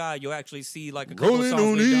Maya Sky, you'll actually see like a couple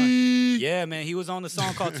songs we've done. Yeah, man, he was on the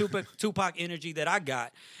song called Tupac Energy that I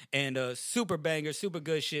got, and super banger, super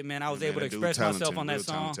good shit, man. I was able to that dude express myself talented, on that real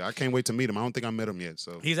song. talented. I can't wait to meet him. I don't think I met him yet.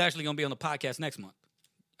 So He's actually gonna be on the podcast next month.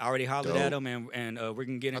 I already hollered at him, and we're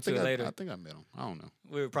gonna get into it later. I think I met him. I don't know.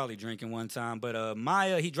 We were probably drinking one time, but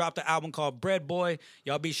Maya, he dropped an album called Bread Boy.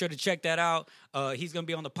 Y'all be sure to check that out. He's gonna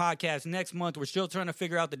be on the podcast next month. We're still trying to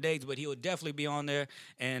figure out the dates, but he will definitely be on there.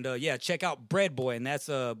 And yeah, check out Bread Boy, and that's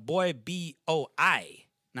Boy BOI,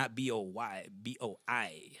 not BOY,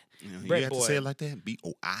 BOI. You have to say it like that.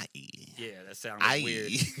 BOIE. Yeah, that sounds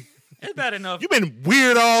weird. It's bad enough. You've been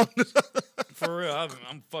weird all. For real,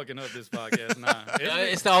 I'm fucking up this podcast. Nah,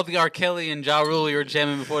 It's all the R. Kelly and Ja Rule you were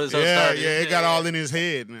jamming before this whole started. Yeah, it got all in his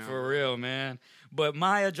head now. For real, man. But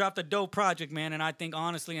Maya dropped a dope project, man, and I think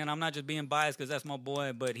honestly, and I'm not just being biased because that's my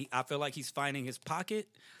boy, but I feel like he's finding his pocket.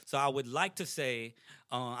 So I would like to say,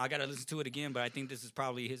 I got to listen to it again, but I think this is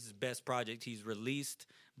probably his best project he's released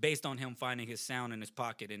based on him finding his sound in his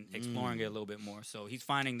pocket and exploring it a little bit more. So he's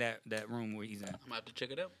finding that room where he's in. I'm gonna have to check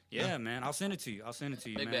it out. Yeah, man. I'll send it to you.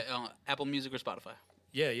 Big man. bet on Apple Music or Spotify.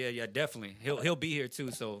 Yeah, definitely. He'll be here too,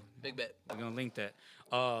 so Big bet. we're gonna link that.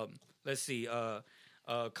 Let's see.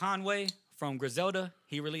 Conway from Griselda,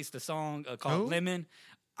 he released a song called Who? Lemon.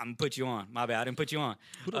 I'm gonna put you on. My bad, I didn't put you on.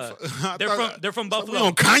 I They're thought- from We Buffalo.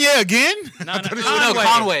 on Kanye again? No,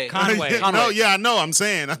 Conway. Conway. No, yeah, I know. I'm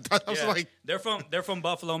saying. I was Yeah. like, they're from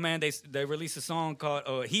Buffalo, man. They released a song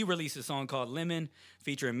called he released a song called Lemon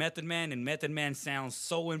featuring Method Man, and Method Man sounds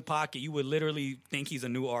so in pocket you would literally think he's a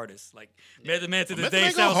new artist. Like Method Man to this Method day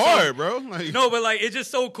Man go sounds hard, bro. Like, No, but like it's just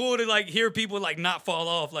so cool to like hear people like not fall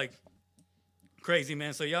off like crazy,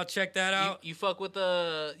 man. So y'all check that out. You fuck with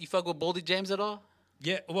Boldy James at all?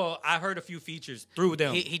 Yeah, well, I heard a few features through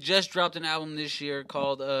them. He just dropped an album this year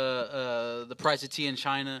called The Price of Tea in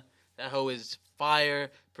China. That hoe is fire,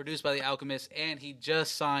 produced by The Alchemist, and he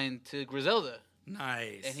just signed to Griselda.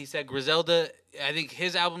 Nice. And he said Griselda, I think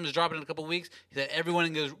his album is dropping in a couple weeks. He said everyone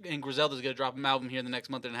in Griselda is going to drop an album here in the next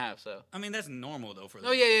month and a half. So. I mean, that's normal though for them.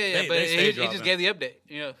 Oh yeah. But stay he dropping. just gave the update.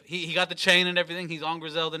 You know, he got the chain and everything. He's on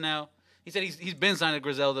Griselda now. He said he's been signed to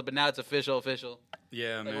Griselda, but now it's official.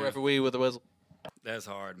 Yeah, Like man. a referee with a whistle. That's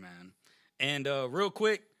hard, man. And real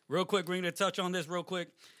quick, we're going to touch on this real quick.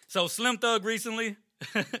 So Slim Thug recently,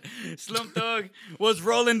 Slim Thug was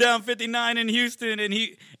rolling down 59 in Houston, and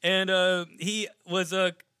he was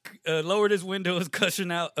lowered his windows,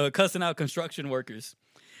 cussing out construction workers,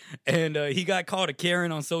 and he got called a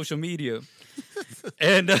Karen on social media.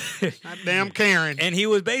 And damn Karen. and he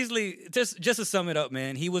was basically just to sum it up,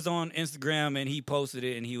 man. He was on Instagram and he posted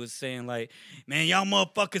it and he was saying like, "Man, y'all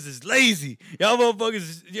motherfuckers is lazy. Y'all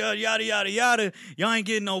motherfuckers yada yada yada yada. Y'all ain't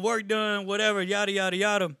getting no work done. Whatever yada yada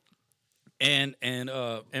yada." And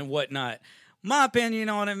whatnot. My opinion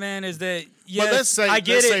on it, man, is that yes, But let's I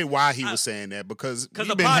get say it. why he was saying that because we've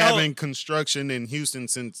the been pothole- having construction in Houston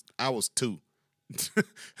since I was 2.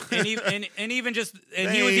 and even just and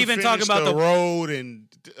They he was ain't even talking finished about the road and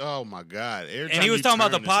oh my god! Every and time he was you talking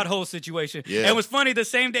about the turn, it's- pothole situation. Yeah. And it was funny, the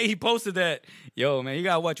same day he posted that, yo, man, you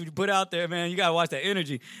gotta watch what you put out there, man. You gotta watch that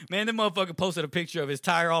energy. Man, the motherfucker posted a picture of his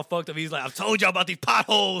tire all fucked up. He's like, I've told y'all about these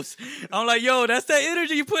potholes. I'm like, yo, that's that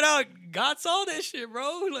energy you put out. God saw that shit,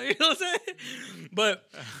 bro. Like, you know what I'm saying? But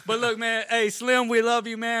look, man, hey, Slim, we love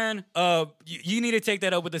you, man. You need to take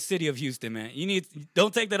that up with the city of Houston, man.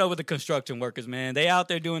 Don't take that up with the construction workers, man. They out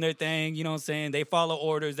there doing their thing, you know what I'm saying? They follow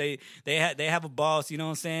orders. They have a boss, you know what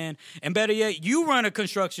I'm saying? And better yet, you run a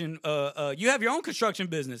construction you have your own construction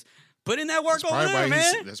business. Put in that work over there,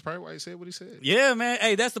 man. That's probably why he said what he said. Yeah, man.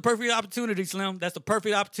 Hey, that's the perfect opportunity, Slim. That's the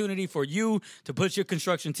perfect opportunity for you to put your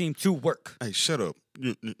construction team to work. Hey, shut up.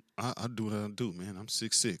 I do what I do, man. I'm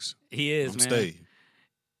 6'6". He is, I'm man. stay.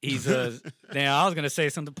 He's damn, I was gonna say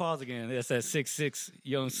something. Pause again. That's that 6'6"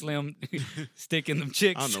 young Slim sticking them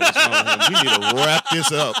chicks. I don't know what's wrong with him. We need to wrap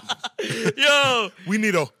this up. Yo, We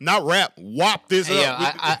need to not wrap, whop this Hey, up.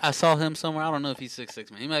 I saw him somewhere. I don't know if he's 6'6",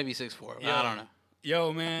 man. He might be 6'4". Yeah. I don't know.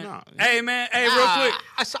 yo, man. Nah. Hey, man. Hey, real quick.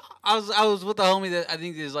 I was with the homie that I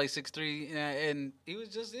think is like 6'3", and he was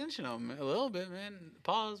just inching him a little bit, man.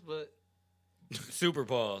 Pause, but Super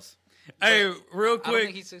pause. Hey, real I don't quick.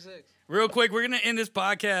 think he's 6'6". Real quick, we're going to end this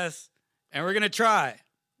podcast, and we're going to try.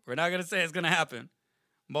 We're not going to say it's going to happen,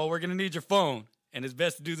 but we're going to need your phone, and it's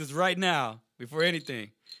best to do this right now before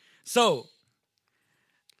anything. So,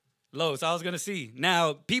 Los, I was going to see.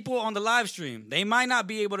 Now, people on the live stream, they might not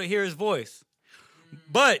be able to hear his voice,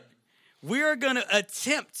 but we're going to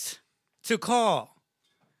attempt to call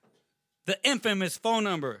the infamous phone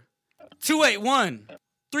number,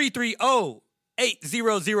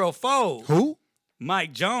 281-330-8004. Who?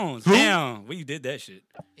 Mike Jones. Damn, we did that shit.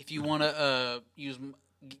 If you want to use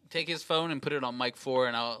take his phone and put it on mic 4,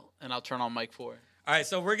 and I'll turn on mic 4. All right,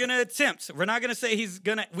 so we're gonna attempt. We're not gonna say he's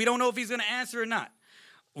gonna. We don't know if he's gonna answer or not.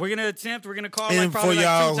 We're gonna attempt. We're gonna call And probably for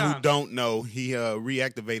y'all 2 times. who don't know, he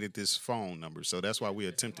reactivated this phone number, so that's why we're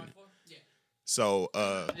attempting it. So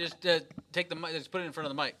Just take the mic. Just put it in front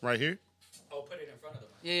of the mic. right here. Oh, put it in front of the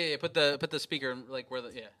mic. Yeah. Put the speaker like where the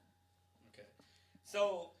Okay.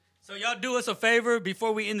 So y'all do us a favor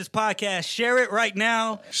before we end this podcast. Share it right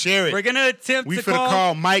now. Share it. We're gonna attempt We to finna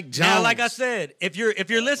call Mike Jones. Now, like I said, if you're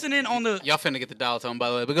listening on the Y'all finna get the dial tone, by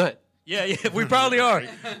the way. But go ahead. yeah, we probably are.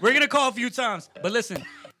 We're gonna call a few times. But listen,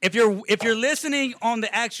 if you're listening on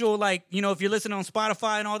the actual, like, you know, if you're listening on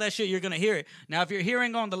Spotify and all that shit, you're gonna hear it. Now, if you're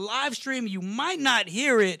hearing on the live stream, you might not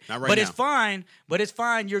hear it. Not right but now. it's fine. But it's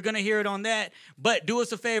fine. You're gonna hear it on that. But do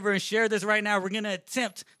us a favor and share this right now. We're gonna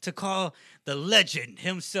attempt to call the legend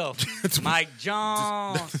himself, Mike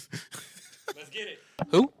Jones. Let's get it.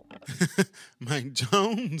 Who? Mike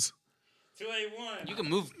Jones. 281. You can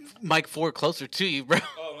move mic 4 closer to you, bro.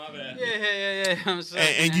 Oh, my bad. Yeah. I'm sorry.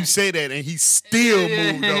 And you say that, and he still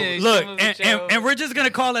moved over. Look, Some of the and we're just gonna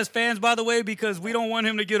call as fans, by the way, because we don't want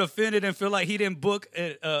him to get offended and feel like he didn't book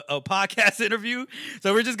a podcast interview.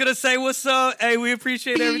 So we're just gonna say what's up. Hey, we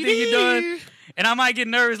appreciate everything you've done. And I might get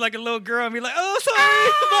nervous like a little girl and be like, "Oh, sorry,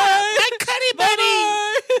 bye, Cuddy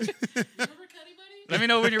Buddy." Let me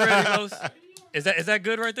know when you're ready, Los. Is that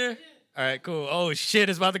good right there? All right, cool. Oh shit,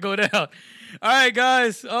 it's about to go down. All right,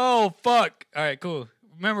 guys. Oh fuck. All right, cool.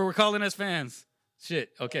 Remember, we're calling as fans.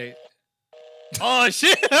 Shit. Okay. Oh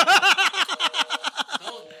shit.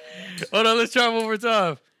 Hold on, let's try one more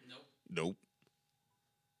time. Nope.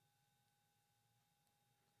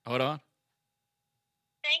 Hold on.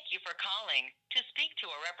 Thank you for calling. To speak to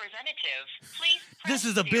a representative, please press This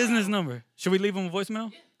is a 0. business number. Should we leave him a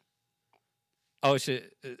voicemail? Yeah. Oh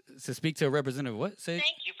shit. To speak to a representative. What? Say.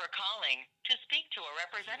 Thank you for calling. To speak to a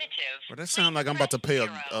representative. Well, that sounds like I'm about to pay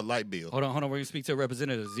a light bill. Hold on. We're gonna speak to a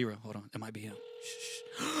representative. 0. Hold on. It might be him.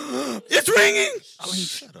 Shh. It's ringing. Oh,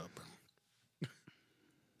 shut up, bro.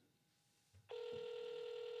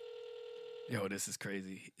 Yo, this is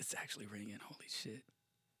crazy. It's actually ringing. Holy shit.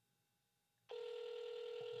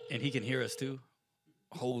 And he can hear us too.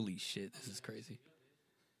 Holy shit. This is crazy.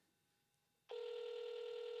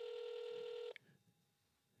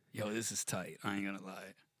 Yo, this is tight. I ain't gonna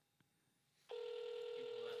lie.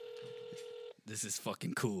 This is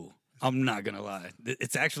fucking cool. I'm not gonna lie.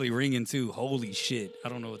 It's actually ringing too. Holy shit. I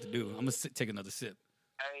don't know what to do. I'm gonna take another sip.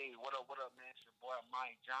 Hey, what up, man? It's your boy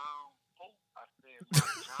Mike Jones. Oh, I said Mike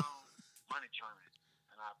Jones, Money Train.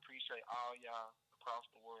 And I appreciate all y'all across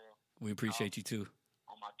the world We appreciate you too.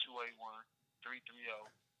 on my 281-330-8004.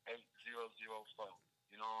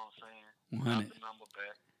 You know what I'm saying? 100. Got the number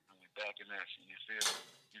back, and we back in action. You feel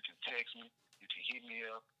me? You can text me, you can hit me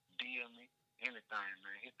up, DM me, anything,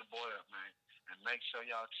 man. Hit the boy up, man. And make sure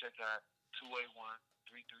y'all check out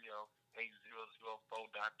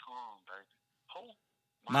 281-330-8004.com, baby. Who?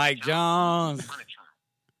 Mike Jones. Money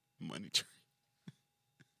Train. Money train.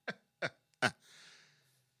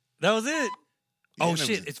 That was it. Oh that shit,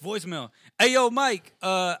 was it. it's voicemail. Hey yo, Mike.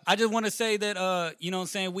 I just want to say that you know what I'm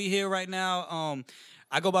saying, we here right now.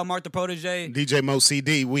 I go by Mark the Protege. DJ Mo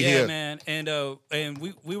CD, we Yeah, here. man. And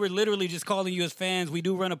we were literally just calling you as fans. We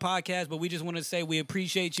do run a podcast, but we just want to say we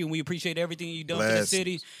appreciate you and we appreciate everything you've done for the Blessings.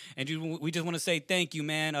 city. And we just want to say thank you,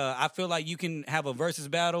 man. I feel like you can have a versus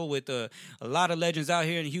battle with a lot of legends out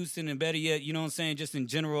here in Houston and better yet, you know what I'm saying, just in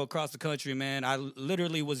general across the country, man. I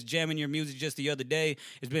literally was jamming your music just the other day.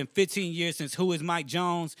 It's been 15 years since Who is Mike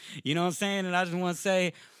Jones? You know what I'm saying? And I just want to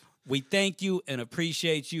say, we thank you and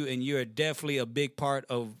appreciate you, and you're definitely a big part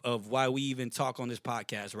of why we even talk on this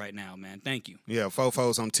podcast right now, man. Thank you. Yeah,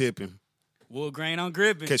 fofos, I'm tipping. Wood grain on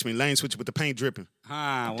gripping. Catch me lane switch with the paint dripping.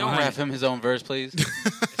 Huh, Don't rap him his own verse, please.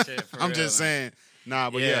 I'm just saying.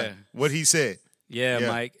 Nah, but yeah, what he said. Yeah, Yeah.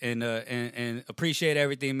 Mike, and appreciate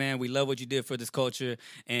everything, man. We love what you did for this culture,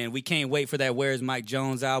 and we can't wait for that Where's Mike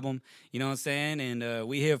Jones album. You know what I'm saying? And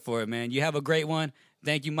we here for it, man. You have a great one.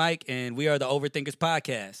 Thank you, Mike, and we are the Overthinkers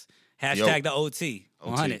Podcast. Hashtag the OT.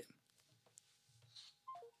 100.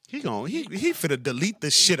 He finna delete the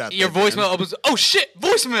shit out Your there, man. voicemail opens. Oh shit,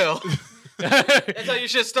 voicemail. That's how your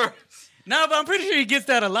shit starts. No, but I'm pretty sure he gets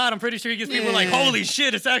that a lot. I'm pretty sure he gets people like, holy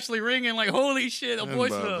shit, it's actually ringing. Like, holy shit, a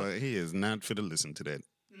voicemail. But he is not finna listen to that.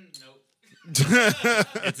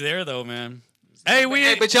 It's there, though, man. Hey,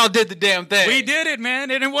 Hey, but y'all did the damn thing. we did it, man,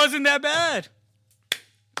 and it wasn't that bad.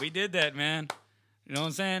 We did that, man. You know what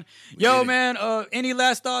I'm saying? Yo, did it. man, any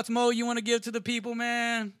last thoughts, Mo, you want to give to the people,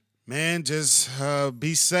 man? Man, just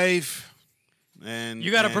be safe. and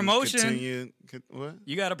You got a and promotion. What?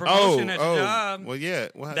 You got a promotion at your job. Well, yeah.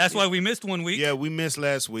 Well, That's why we missed 1 week. Yeah, we missed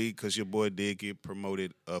last week because your boy did get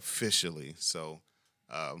promoted officially. So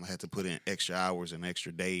I had to put in extra hours and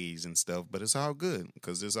extra days and stuff. But it's all good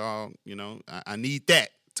because it's all, I need that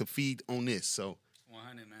to feed on this. So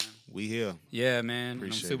 100, man. we here. Yeah, man. I'm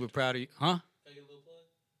Appreciate super it. proud of you. Huh? Can I do a little plug?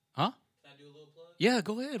 Huh? Can I do a little plug? Yeah,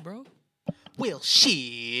 go ahead, bro. Well,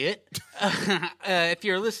 shit. If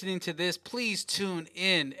you're listening to this, please tune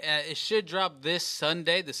in. It should drop this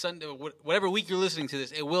Sunday. Whatever week you're listening to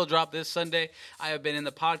this, it will drop this Sunday. I have been in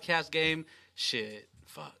the podcast game, since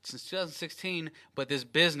 2016, but this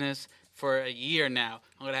business for a year now.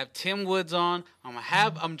 I'm gonna have Tim Woods on.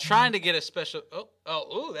 I'm trying to get a special.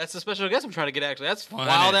 That's a special guest. I'm trying to get actually. That's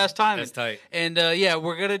wild ass timing. That's tight. And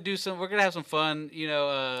we're gonna have some fun.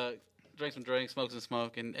 Drink some drinks, smoke some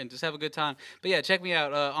smoke, and just have a good time. But yeah, check me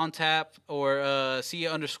out on tap or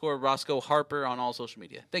 @Roscoe Harper on all social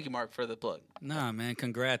media. Thank you, Mark, for the plug. Nah, man,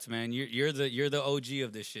 congrats, man. You're the OG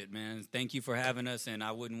of this shit, man. Thank you for having us, and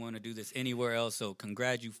I wouldn't want to do this anywhere else. So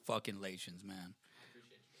congratulations, man.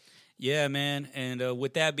 Yeah, man. And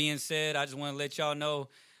with that being said, I just want to let y'all know.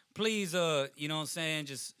 Please,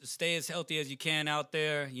 just stay as healthy as you can out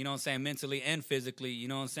there, mentally and physically,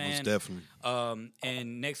 Most definitely.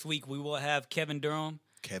 And next week we will have Kevin Durham.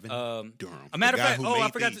 Durham. A matter of fact, I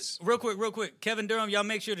forgot these. real quick. Kevin Durham, y'all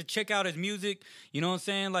make sure to check out his music. You know what I'm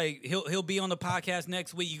saying? Like he'll be on the podcast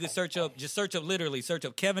next week. You can search up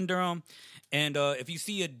Kevin Durham. And if you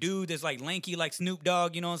see a dude that's like lanky like Snoop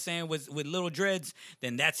Dogg, you know what I'm saying, with little dreads,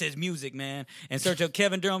 then that's his music, man. And search up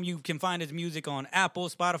Kevin Durham. You can find his music on Apple,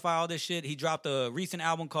 Spotify, all this shit. He dropped a recent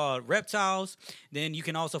album called Reptiles. Then you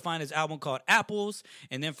can also find his album called Apples.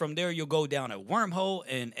 And then from there you'll go down a wormhole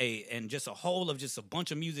and just a hole of just a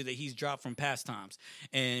bunch of music that he's dropped from past times.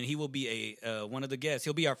 And he will be one of the guests.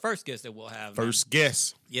 He'll be our first guest that we'll have. First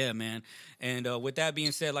guest. Yeah, man. And with that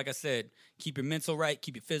being said, like I said, keep your mental right,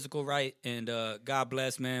 keep your physical right, and God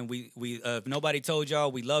bless, man. We if nobody told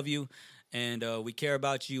y'all, we love you, and we care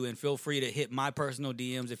about you, and feel free to hit my personal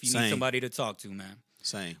DMs if you need somebody to talk to, man.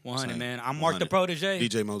 Same. 100, man. I'm Mark the Protege.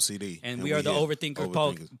 DJ Mo CD. And we are the Overthinkers.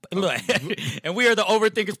 And we are the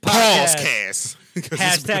Overthinkers podcast.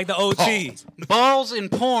 Pausecast. # the OT. Balls in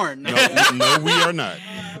porn. No, we are not.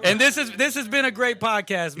 And this has been a great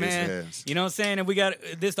podcast, man. Yes, it has. You know what I'm saying? And we got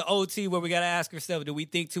this the OT where we got to ask ourselves, do we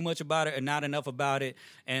think too much about it or not enough about it?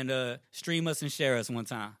 And stream us and share us one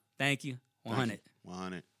time. Thank you. 100.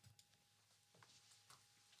 100.